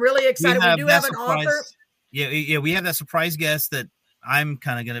 too. I'm really excited. We do have an author. Yeah, we have that surprise guest that I'm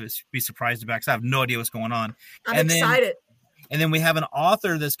kind of going to be surprised about because I have no idea what's going on. I'm excited. And then we have an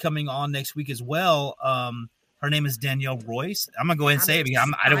author that's coming on next week as well. Her name is Danielle Royce. I'm going to go ahead and say it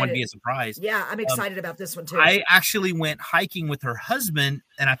because I don't want to be a surprise. Yeah, I'm excited about this one, too. I actually went hiking with her husband,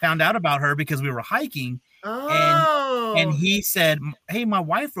 and I found out about her because we were hiking. Oh. And he said, hey, my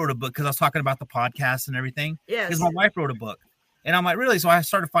wife wrote a book because I was talking about the podcast and everything. Yes. Because my wife wrote a book. And I'm like, really? So I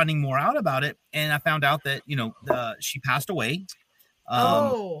started finding more out about it, and I found out that, she passed away.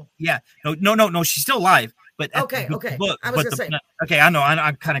 Yeah. No. She's still alive. But okay. Book, I was going to say. Okay, I know.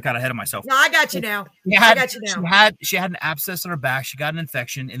 I kind of got ahead of myself. No, I got you now. I got you now. She had an abscess on her back. She got an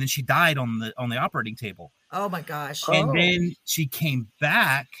infection, and then she died on the operating table. Oh my gosh! And then she came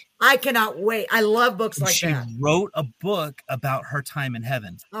back. I cannot wait. I love books like that. She wrote a book about her time in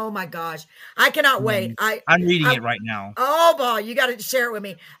heaven. Oh my gosh! I cannot wait. I'm reading it right now. Oh boy, you got to share it with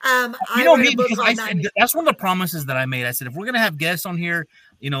me. That's one of the promises that I made. I said, if we're gonna have guests on here,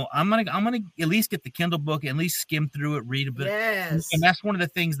 I'm gonna at least get the Kindle book and at least skim through it, read a bit. Yes. And that's one of the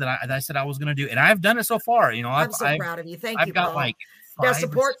things that I said I was gonna do, and I've done it so far. I'm so proud of you. Thank you. I've got Paul.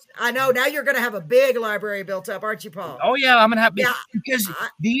 Support. I know now you're going to have a big library built up, aren't you, Paul? Oh yeah, I'm going to have because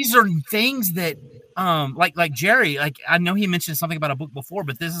these are things that like Jerry, like I know he mentioned something about a book before,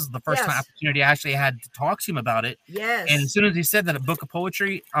 but this is the first time opportunity I actually had to talk to him about it. Yes. And as soon as he said that a book of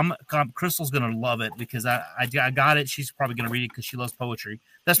poetry, Crystal's going to love it because I got it. She's probably going to read it because she loves poetry.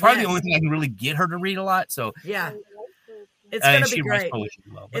 That's probably the only thing I can really get her to read a lot. So yeah. It's going to be great.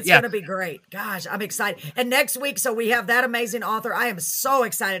 It's going to be great. Gosh, I'm excited. And next week, so we have that amazing author. I am so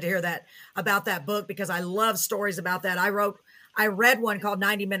excited to hear about that book because I love stories about that. I read one called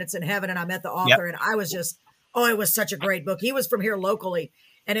 90 Minutes in Heaven, and I met the author, and I was just, it was such a great book. He was from here locally,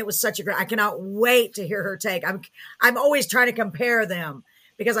 and it was such a great, I cannot wait to hear her take. I'm always trying to compare them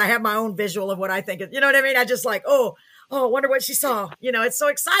because I have my own visual of what I think. You know what I mean? I just like, I wonder what she saw. It's so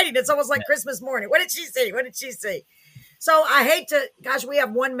exciting. It's almost like Christmas morning. What did she see? So I hate to, we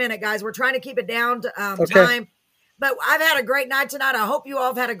have 1 minute, guys. We're trying to keep it down to time. But I've had a great night tonight. I hope you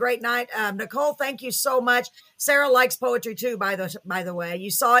all have had a great night. Nicole, thank you so much. Sarah likes poetry too, by the way. You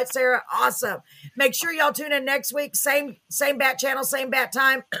saw it, Sarah? Awesome. Make sure y'all tune in next week. Same bat channel, same bat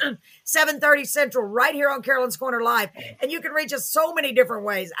time, 7:30 Central, right here on Carolyn's Corner Live. And you can reach us so many different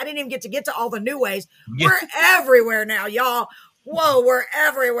ways. I didn't even get to all the new ways. Yeah. We're everywhere now, y'all. Whoa, we're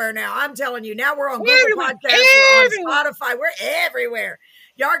everywhere now. I'm telling you. Now we're on Google Podcasts, we're on Spotify. We're everywhere.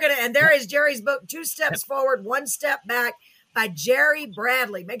 Y'all are going to, and there is Jerry's book, 2 Steps Forward, 1 Step Back, by Jerry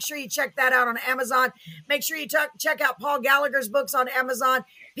Bradley. Make sure you check that out on Amazon. Make sure you check out Paul Gallagher's books on Amazon,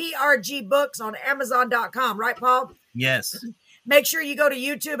 PRG Books on Amazon.com. Right, Paul? Yes. Make sure you go to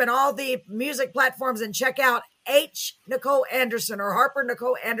YouTube and all the music platforms and check out H Nicole Anderson or Harper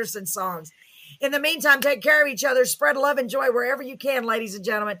Nicole Anderson songs. In the meantime, take care of each other. Spread love and joy wherever you can, ladies and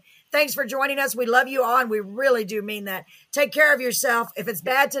gentlemen. Thanks for joining us. We love you all, and we really do mean that. Take care of yourself. If it's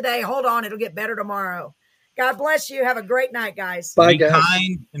bad today, hold on. It'll get better tomorrow. God bless you. Have a great night, guys. Bye, guys. Be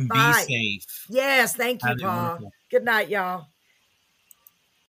kind and be safe. Yes, thank you, Paul. Good night, y'all.